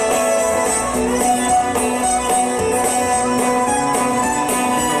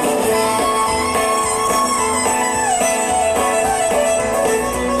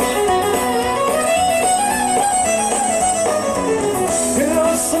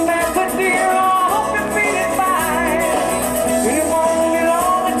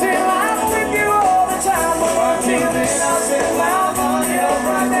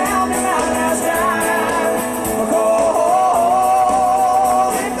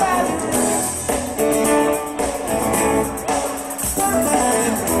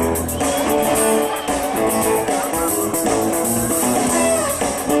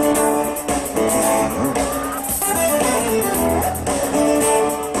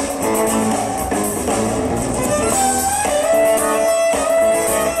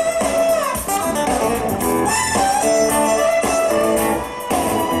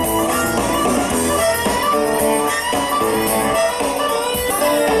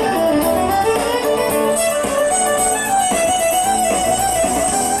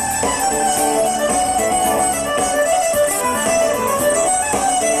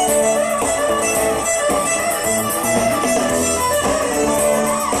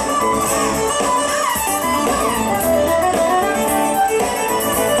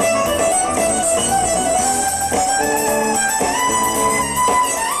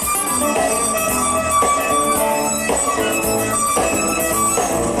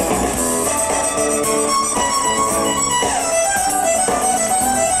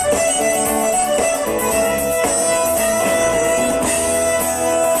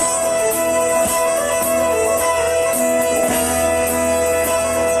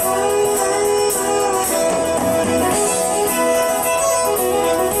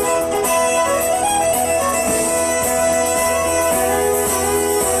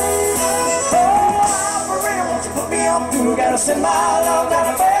 Gotta send my love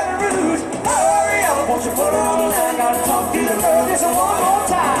down to Baton Rouge. Hurry up, won't you put her on the line? Gotta talk to the girl just one more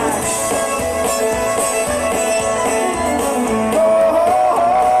time. Oh,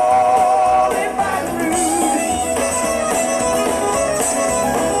 in Baton Rouge,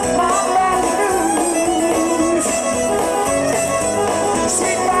 my Baton Rouge,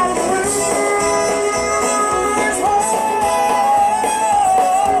 sweet Baton Rouge.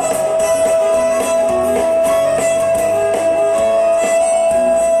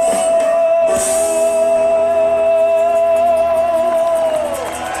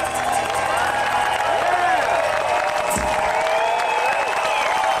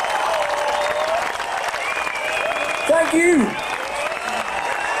 Thank you.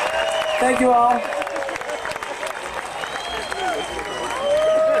 Thank you all.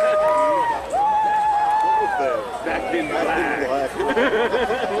 Back in black.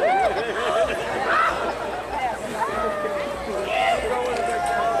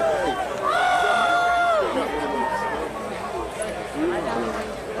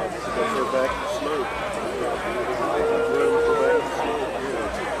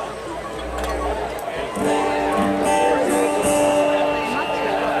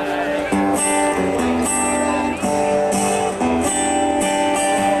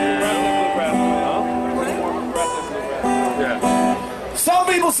 Some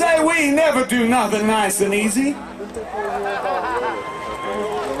people say we never do nothing nice and easy. I'm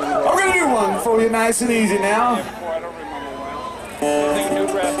gonna do one for you nice and easy now.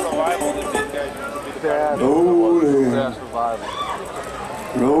 Rolling,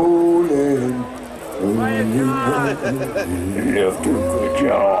 rolling, rolling. Left a good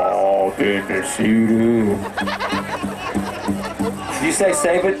job in the city. Did you say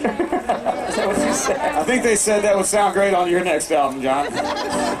save it? Is that what you said? I think they said that would sound great on your next album, John.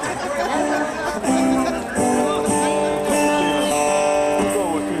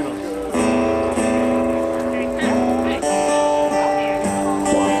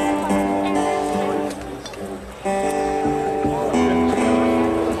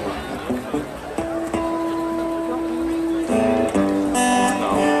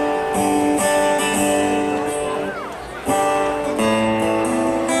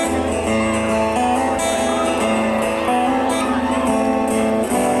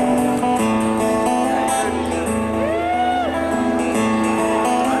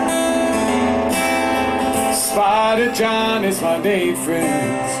 John is my name,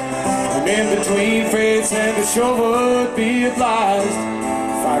 friends. I'm in between fates and I sure would be obliged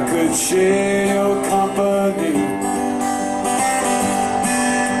if I could share your company.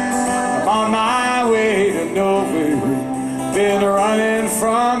 I'm on my way to nowhere, Been running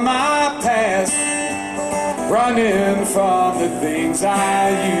from my past, running from the things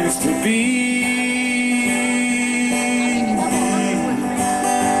I used to be.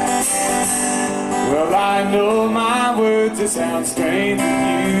 Well, I know my words will sound strange to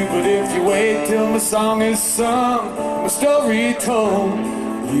you, but if you wait till my song is sung, my story told,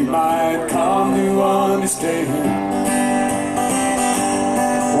 you might come to understand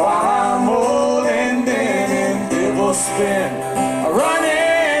why I'm old and dead and devil spin,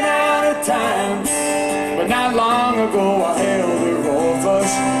 running out of time. But not long ago I held a roll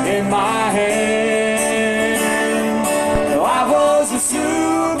flush in my hand. Now I was a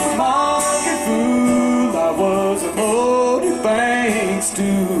supermarket fool, I was a motor bank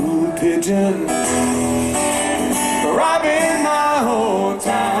stool pigeon, robbing my whole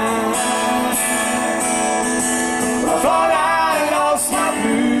time. I thought I lost my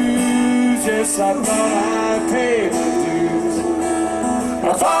blues, yes, I thought I'd paid the dues.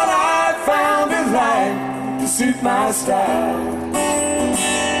 I thought I'd found a life to suit my style.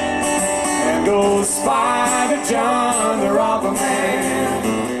 And old Spider John, the robber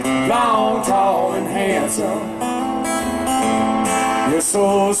man, long, tall, and handsome. Yes,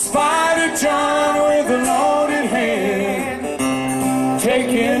 old Spider John with a loaded hand,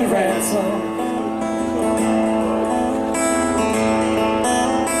 taking ransom.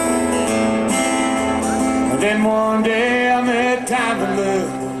 And then one day I met time to love.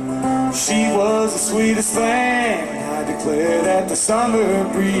 She was the sweetest thing. I declare that the summer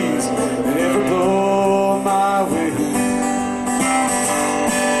breeze would never blow my way.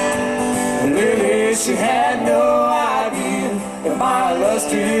 Really, she had no idea of my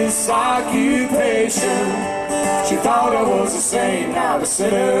illustrious occupation. She thought I was a saint, now the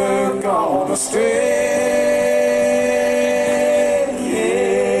sinner gone astray.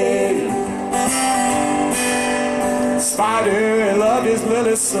 Yeah. Spider loved his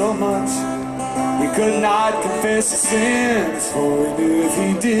Lily so much, he could not confess his sins, for he knew if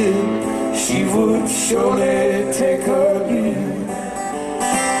he did, she would surely take her in.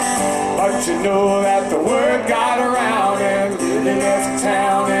 But you know that the word got around and Lily left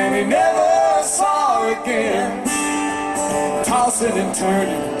town and he never saw her again. Tossing and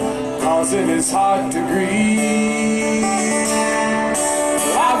turning, causing his heart to grieve.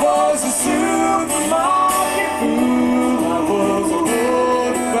 I was a supermarket fool, I was a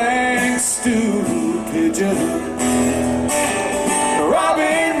road bank stool pigeon,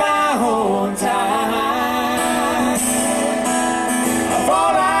 robbing my whole time. I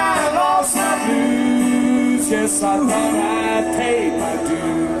thought I lost my blues, yes, I thought I'd paid my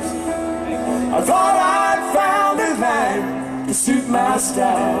dues. I thought I'd found a life to suit my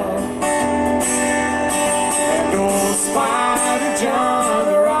style. And old Spider John,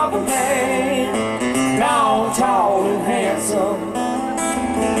 the robber man, long, tall, and handsome.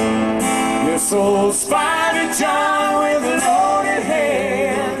 Yes, old Spider John with a loaded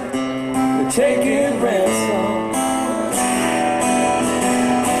hand, taking ransom.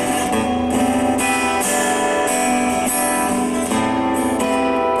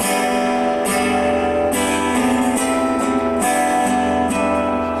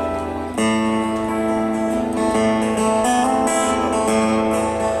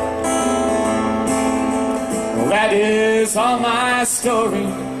 That is all my story.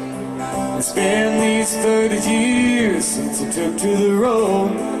 It's been these 30 years since I took to the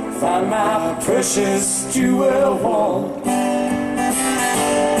road, found my precious jewel wall.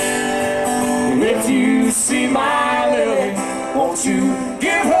 And if you see my Lily, won't you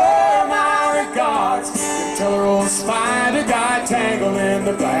give her my regards? And tell her old Spider got tangled in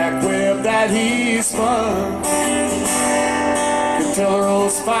the black web that he spun. Tell her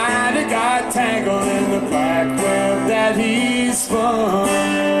old Spider got tangled in the black web that he spun.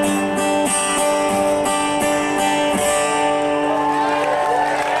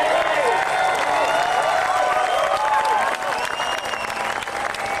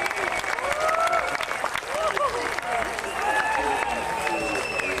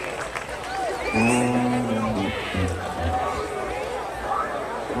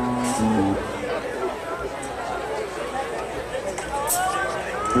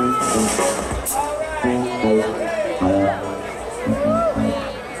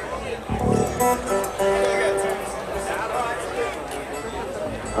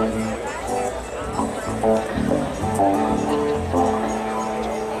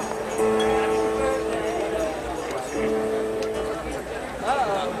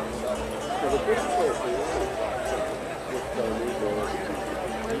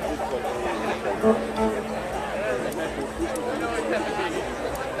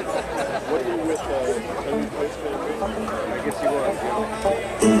 What are you with?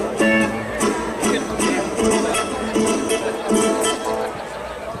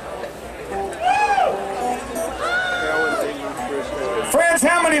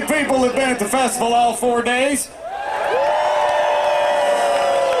 people have been at the festival all 4 days?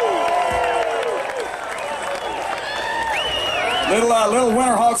 Little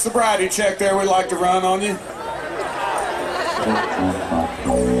Winterhawk sobriety check there we'd like to run on you.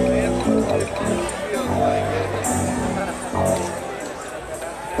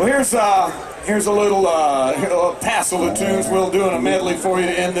 Well, here's a little passel of tunes we'll do in a medley for you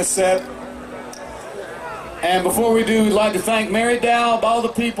to end this set. And before we do, we'd like to thank Mary Dowd, all the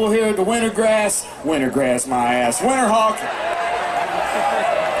people here at the Winterhawk.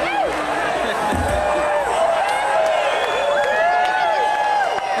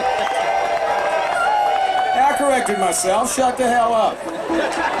 I corrected myself. Shut the hell up.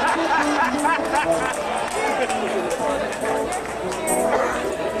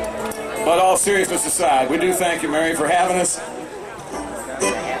 But all seriousness aside, we do thank you, Mary, for having us.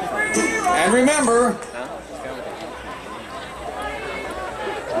 And remember,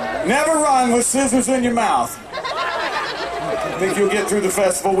 never run with scissors in your mouth. I think you'll get through the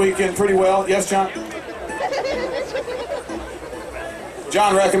festival weekend pretty well. Yes, John?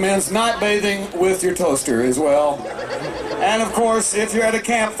 John recommends not bathing with your toaster as well. And of course, if you're at a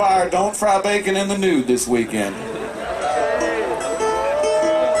campfire, don't fry bacon in the nude this weekend.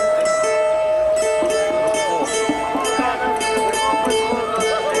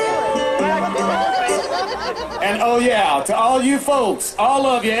 And oh yeah, to all you folks, all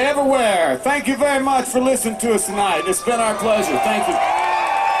of you everywhere, thank you very much for listening to us tonight. It's been our pleasure. Thank you.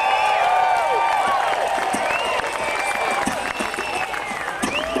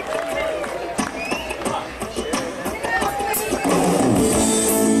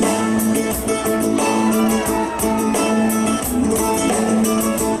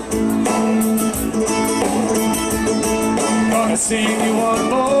 Gonna sing you one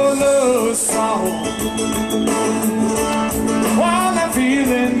more love song while I'm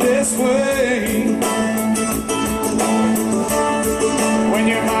feeling this way. When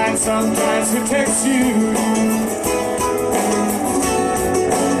your mind sometimes protects you,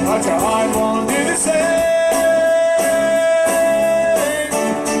 but your heart won't do the same.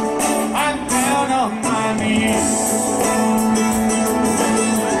 I'm down on my knees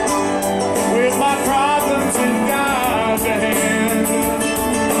with my problems in God's hand.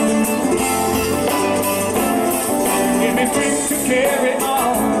 Give me strength to carry on,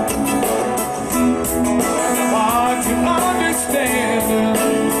 hard to understand.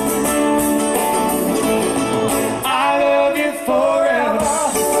 I love you forever,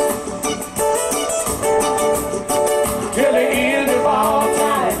 till the end of all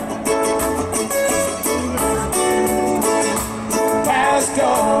time. Past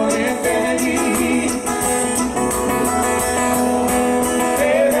all infinity.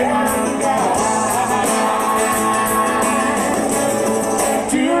 Baby, I'm dying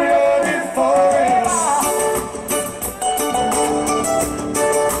to love you forever.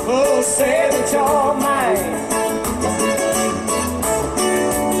 Oh, say that you're mine,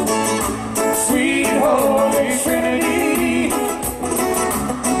 sweet Holy Trinity.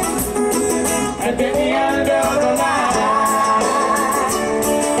 At the end of the line,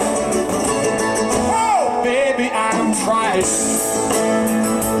 oh, baby, I'm trying.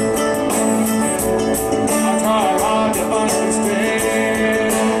 I try hard to understand.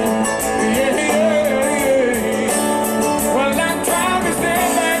 Yeah, yeah, yeah. Well, I'm trying to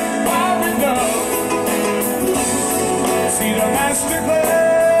stand back while we love. See the master plan.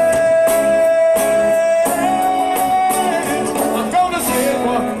 I'm gonna say it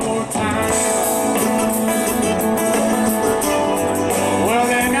one more time. Well,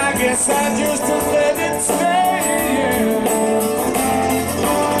 then I guess I just let it stay.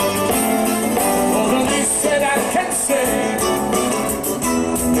 Well, the least that I can say,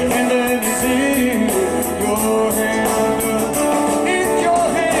 the end is in your hand. In your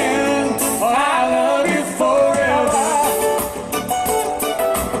hand, oh, I love you forever,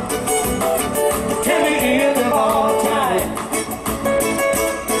 till the end of all time.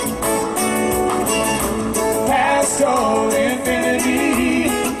 Past all infinity.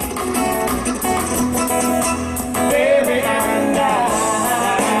 Baby, I'm dying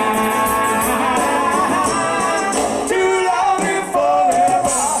to love you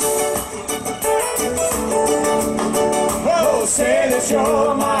forever. Oh, say that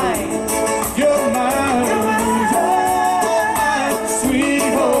you're mine, you're mine, you're mine, sweet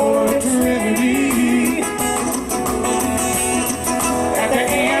Holy Trinity. At the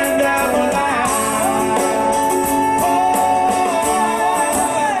end of the line, oh,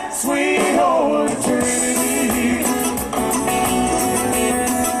 sweet Holy Trinity.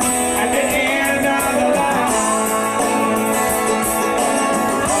 At the end of the line,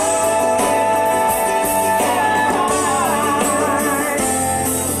 oh,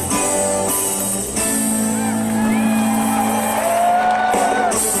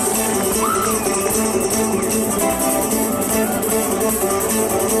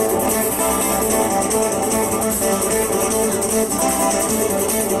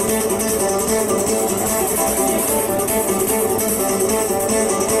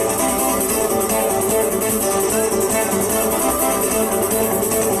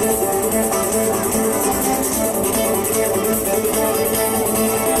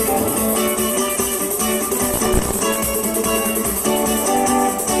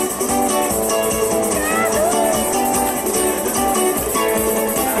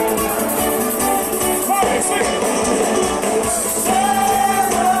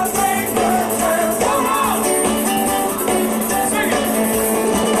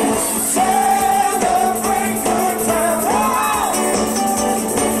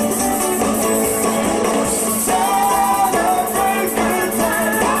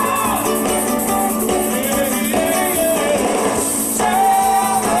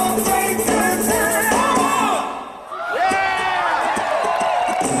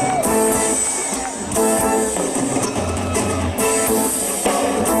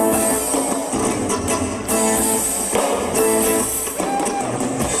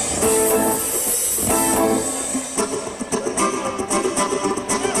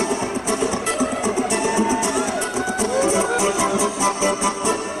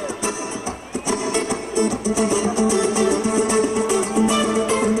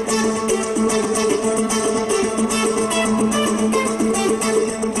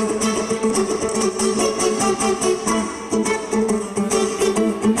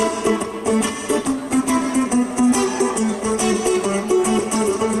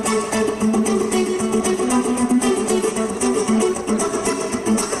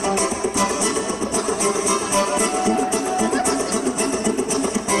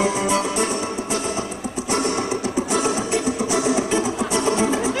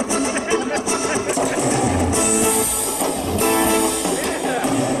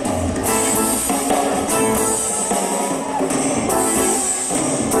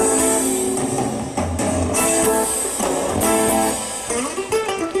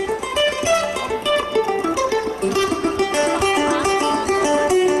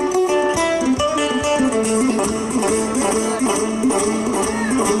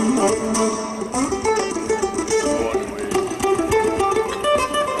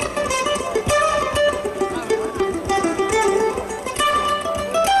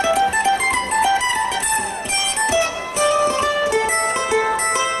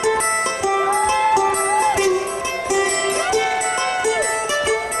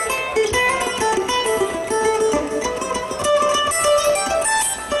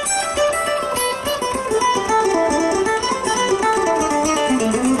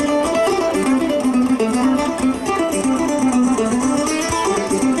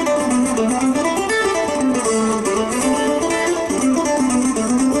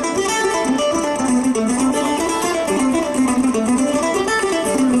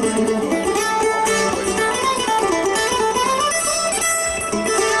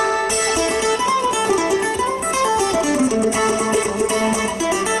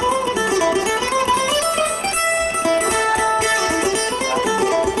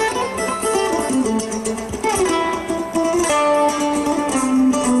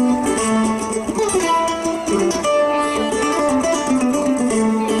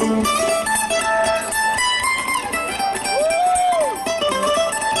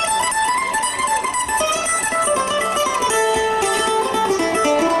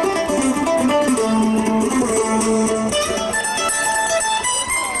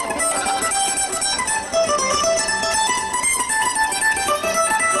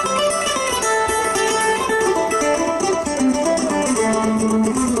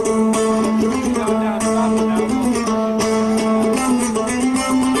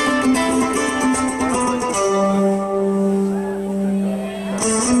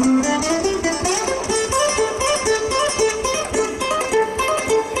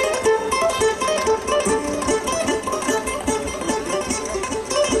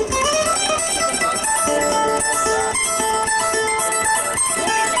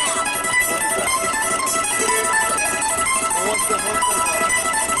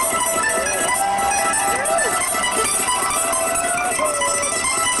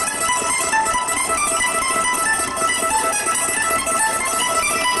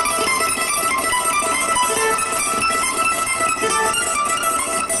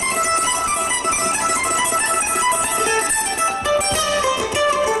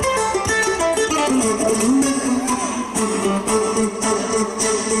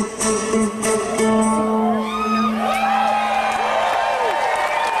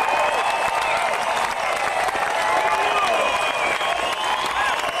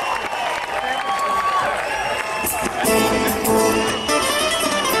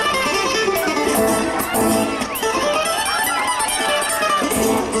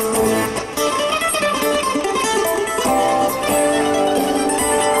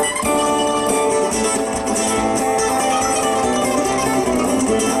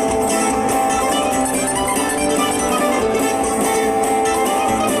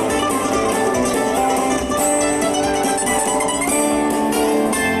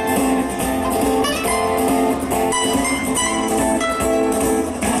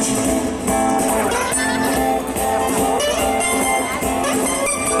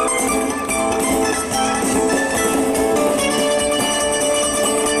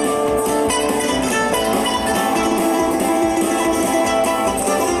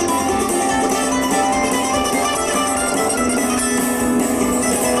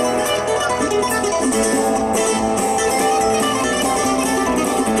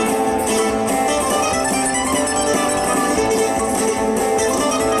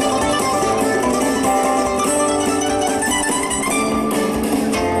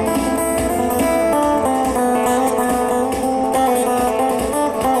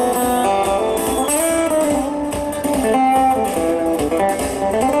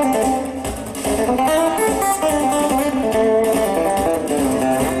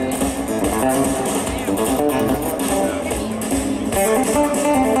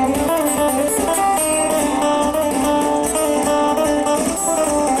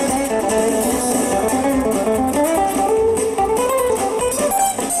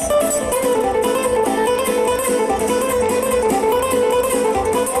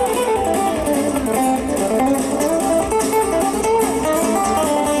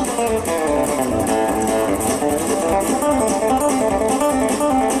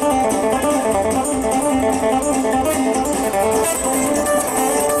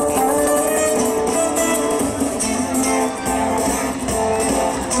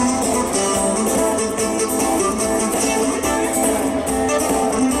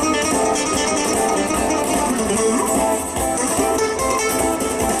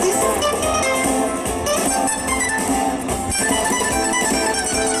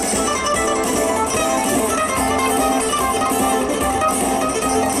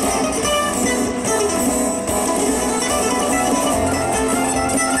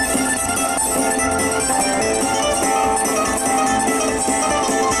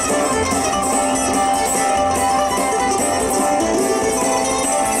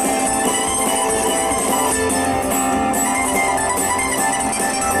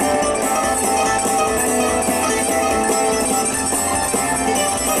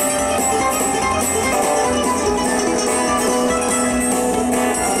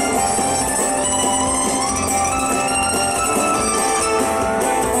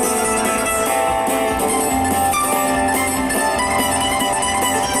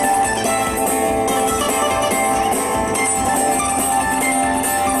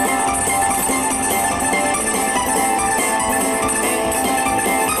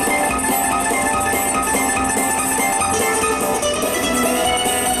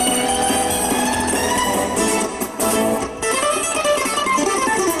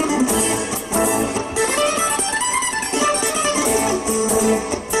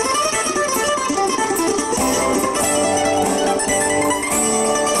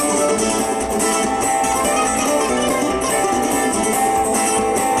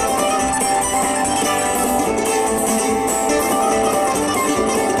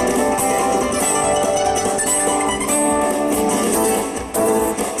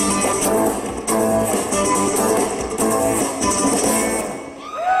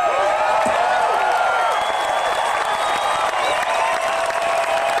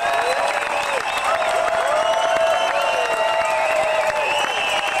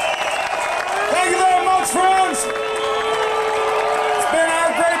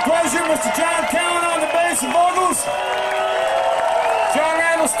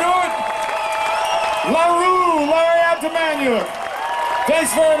 Larry Abdemanuel.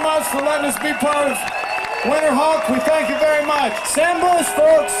 Thanks very much for letting us be part of Winterhawk. We thank you very much. Sam Bush,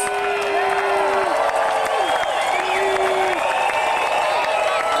 folks.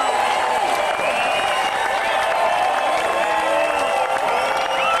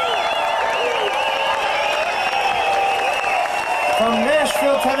 From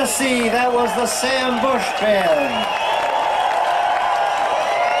Nashville, Tennessee, that was the Sam Bush Band.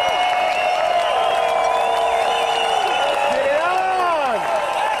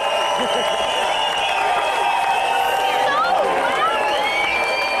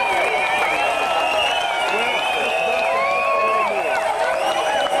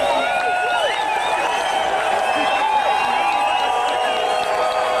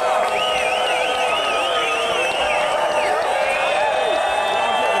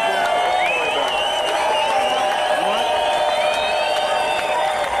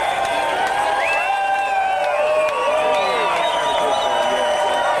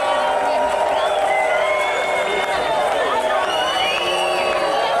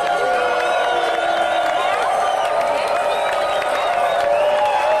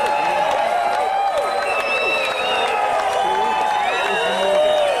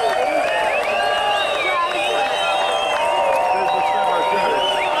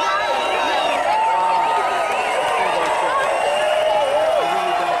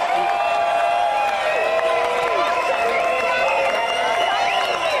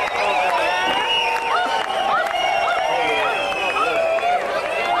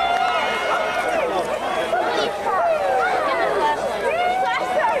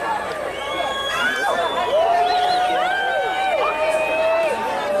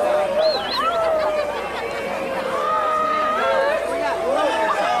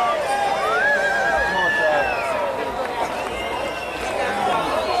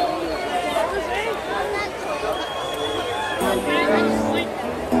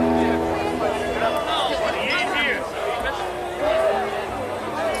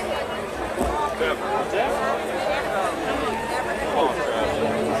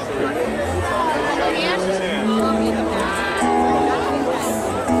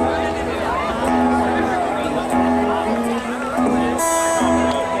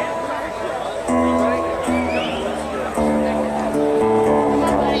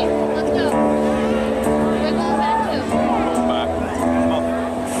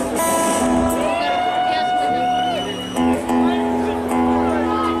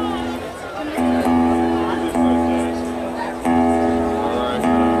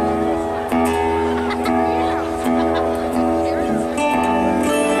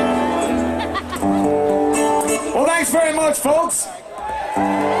 Folks, you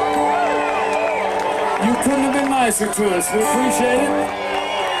couldn't have been nicer to us. We appreciate it.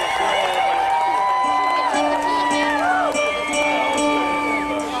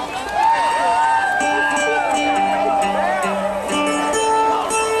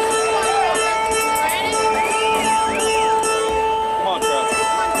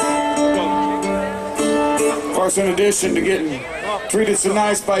 Of course, in addition to getting treated so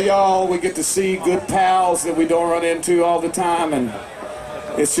nice by y'all, we get to see good pals that we don't run into all the time, and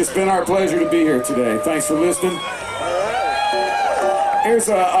it's just been our pleasure to be here today. Thanks for listening. Here's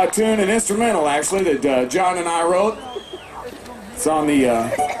a tune, an instrumental actually, that John and I wrote. It's on the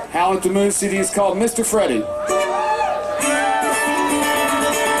Howl at the Moon CD. It's called Mr. Freddie.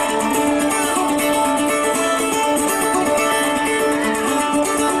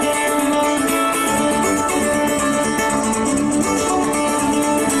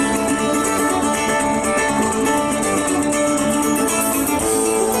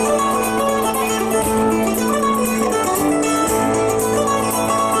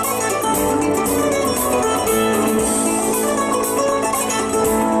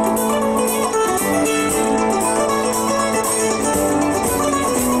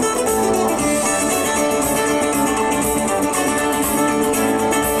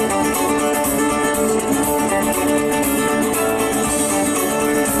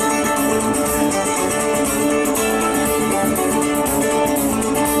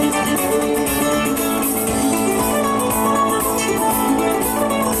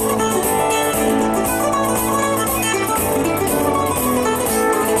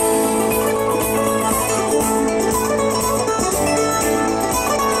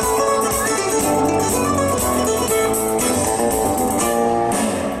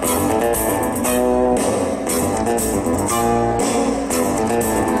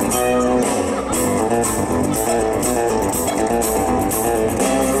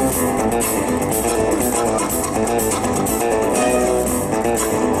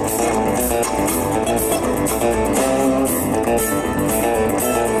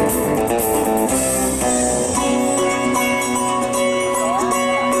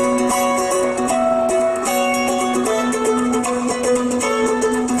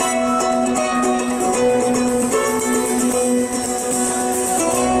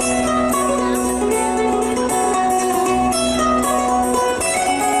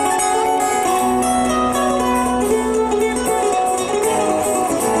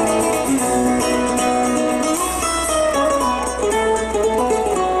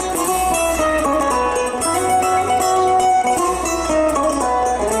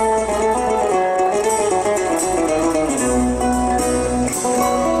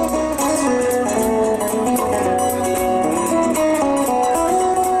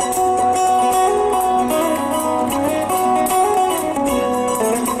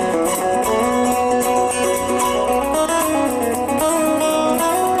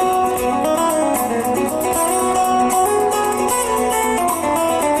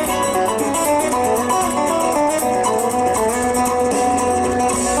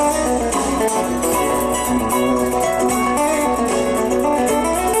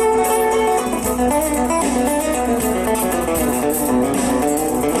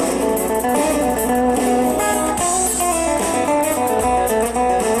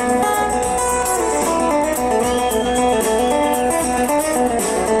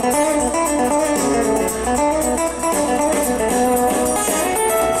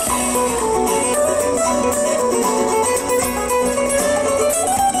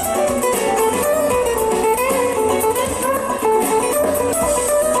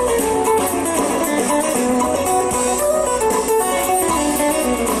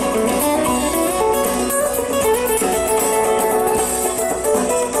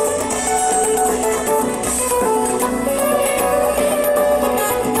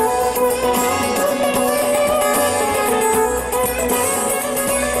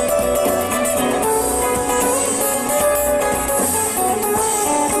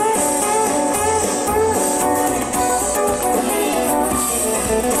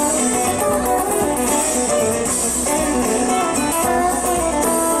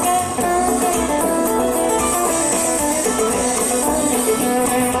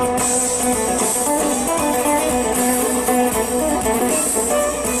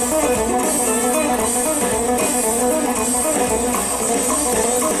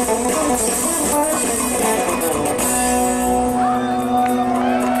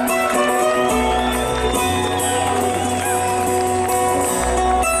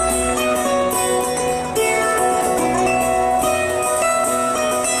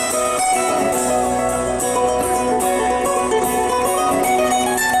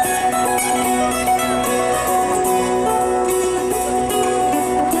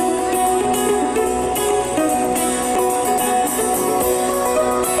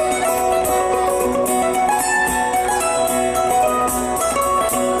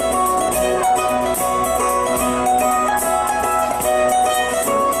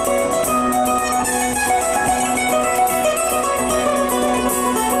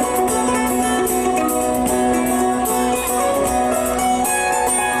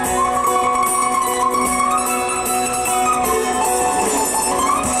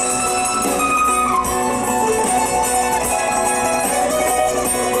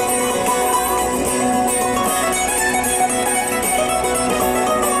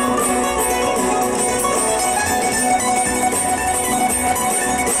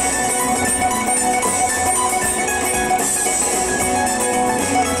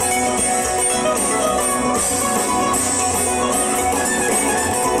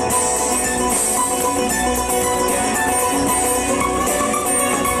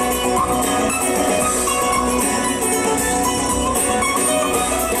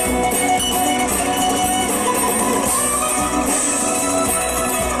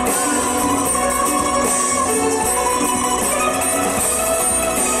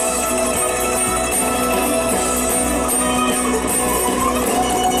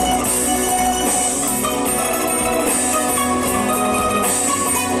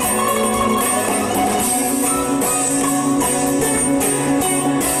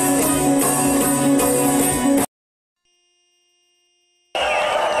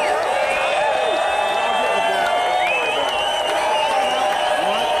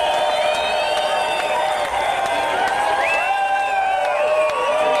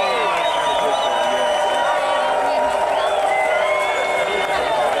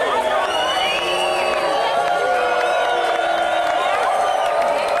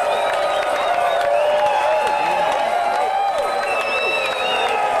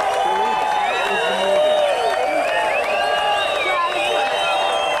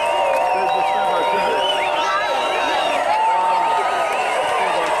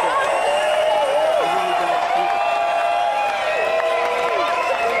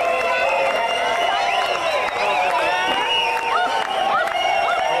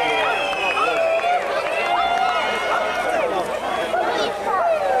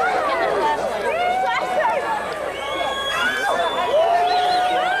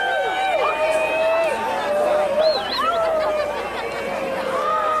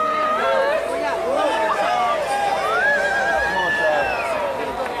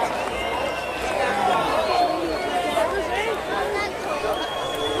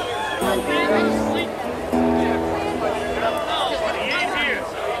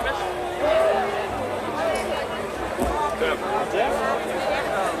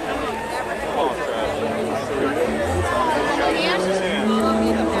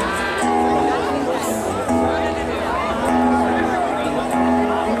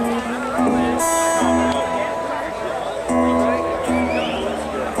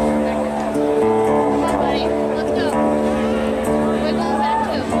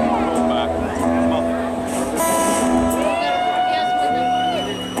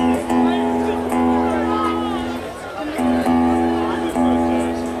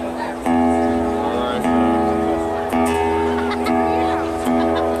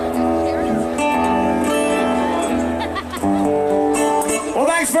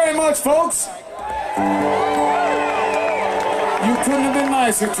 Folks, you couldn't have been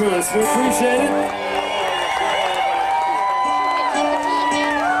nicer to us. We appreciate it.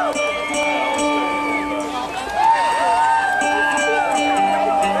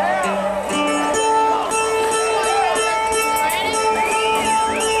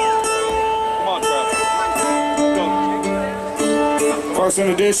 Of course, in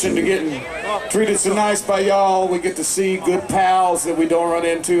addition to getting treated so nice by y'all, we get to see good pals that we don't run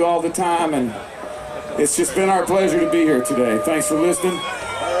into all the time, and it's just been our pleasure to be here today. Thanks for listening.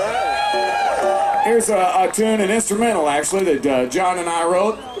 Here's a tune, an instrumental actually, that John and I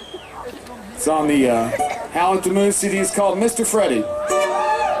wrote. It's on the Howl at the Moon CD. It's called Mr. Freddie.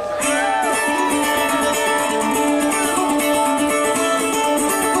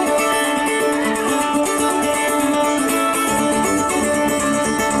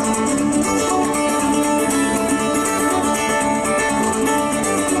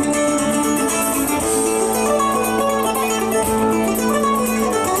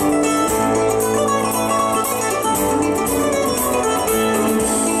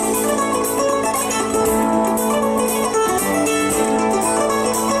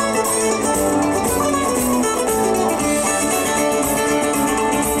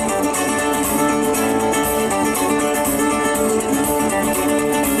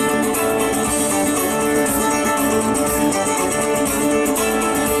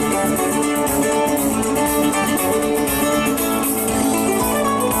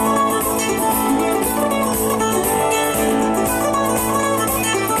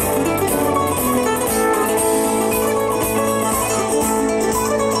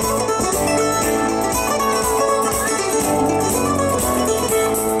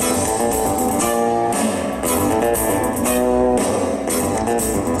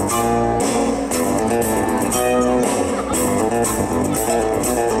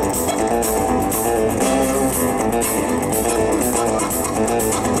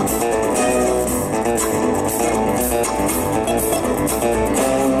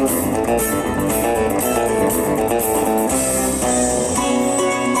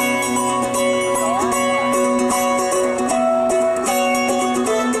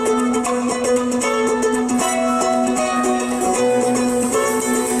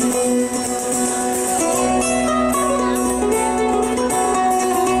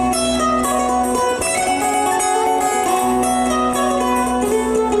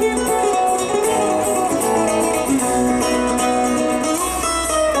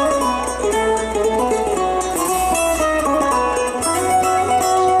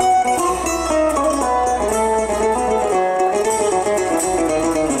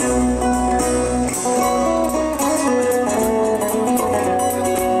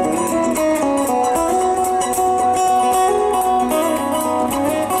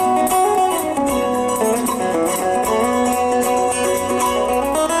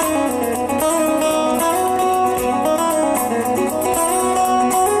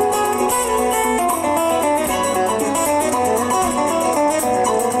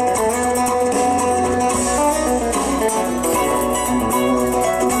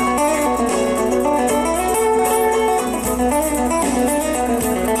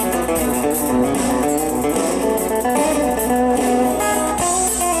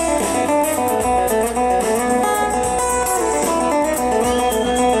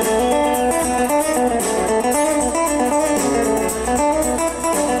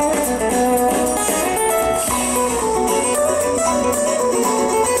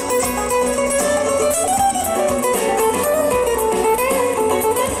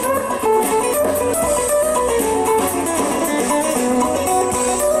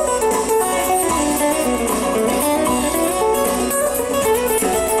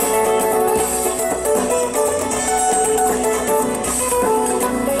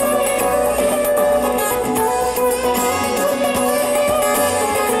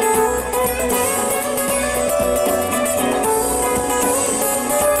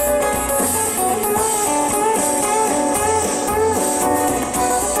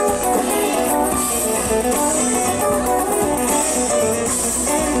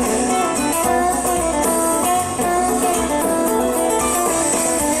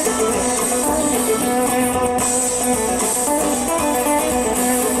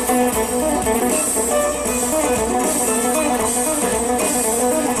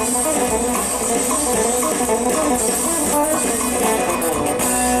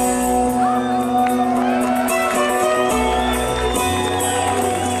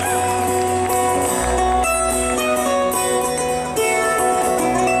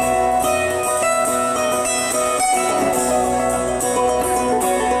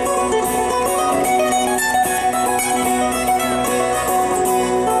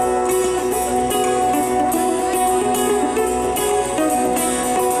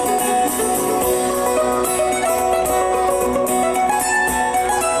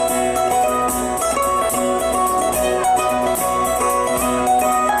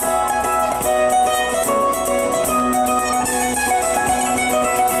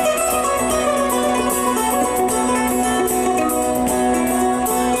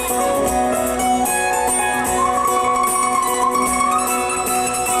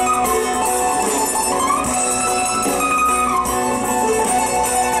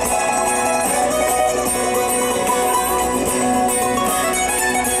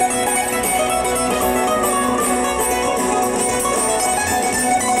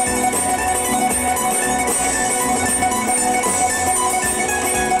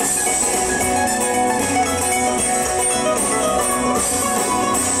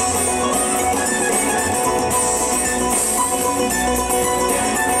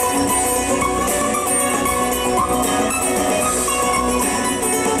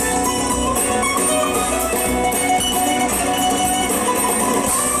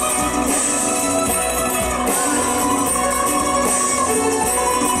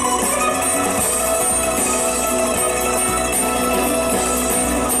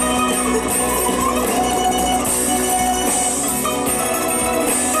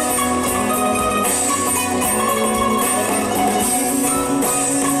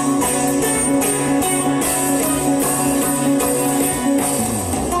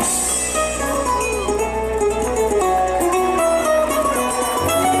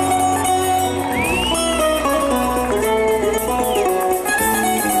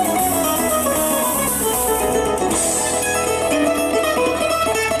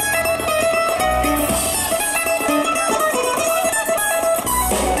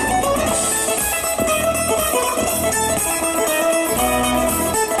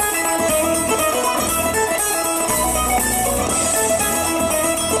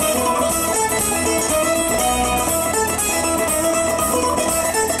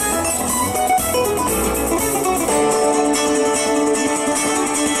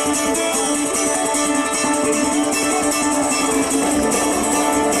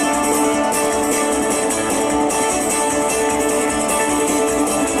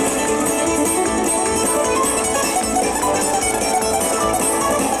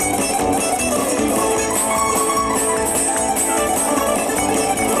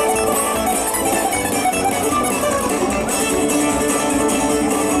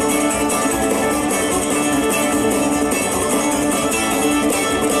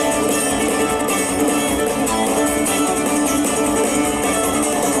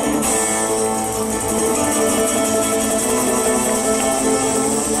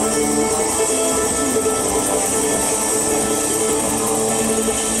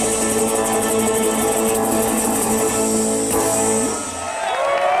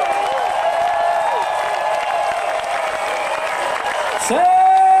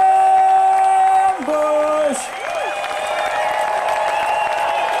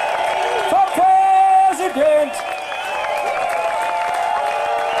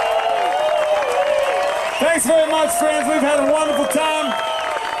 Thanks very much, friends. We've had a wonderful time.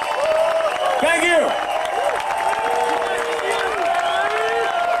 Thank you.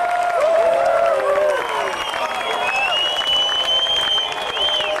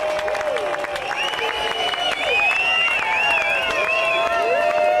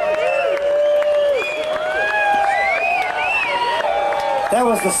 That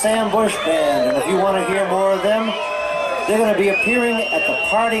was the Sam Bush Band, and if you want to hear more of them, they're going to be appearing at the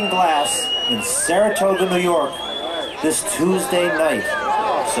Parting Glass in Saratoga, New York this Tuesday night.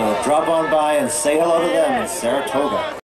 So drop on by and say hello to them in Saratoga.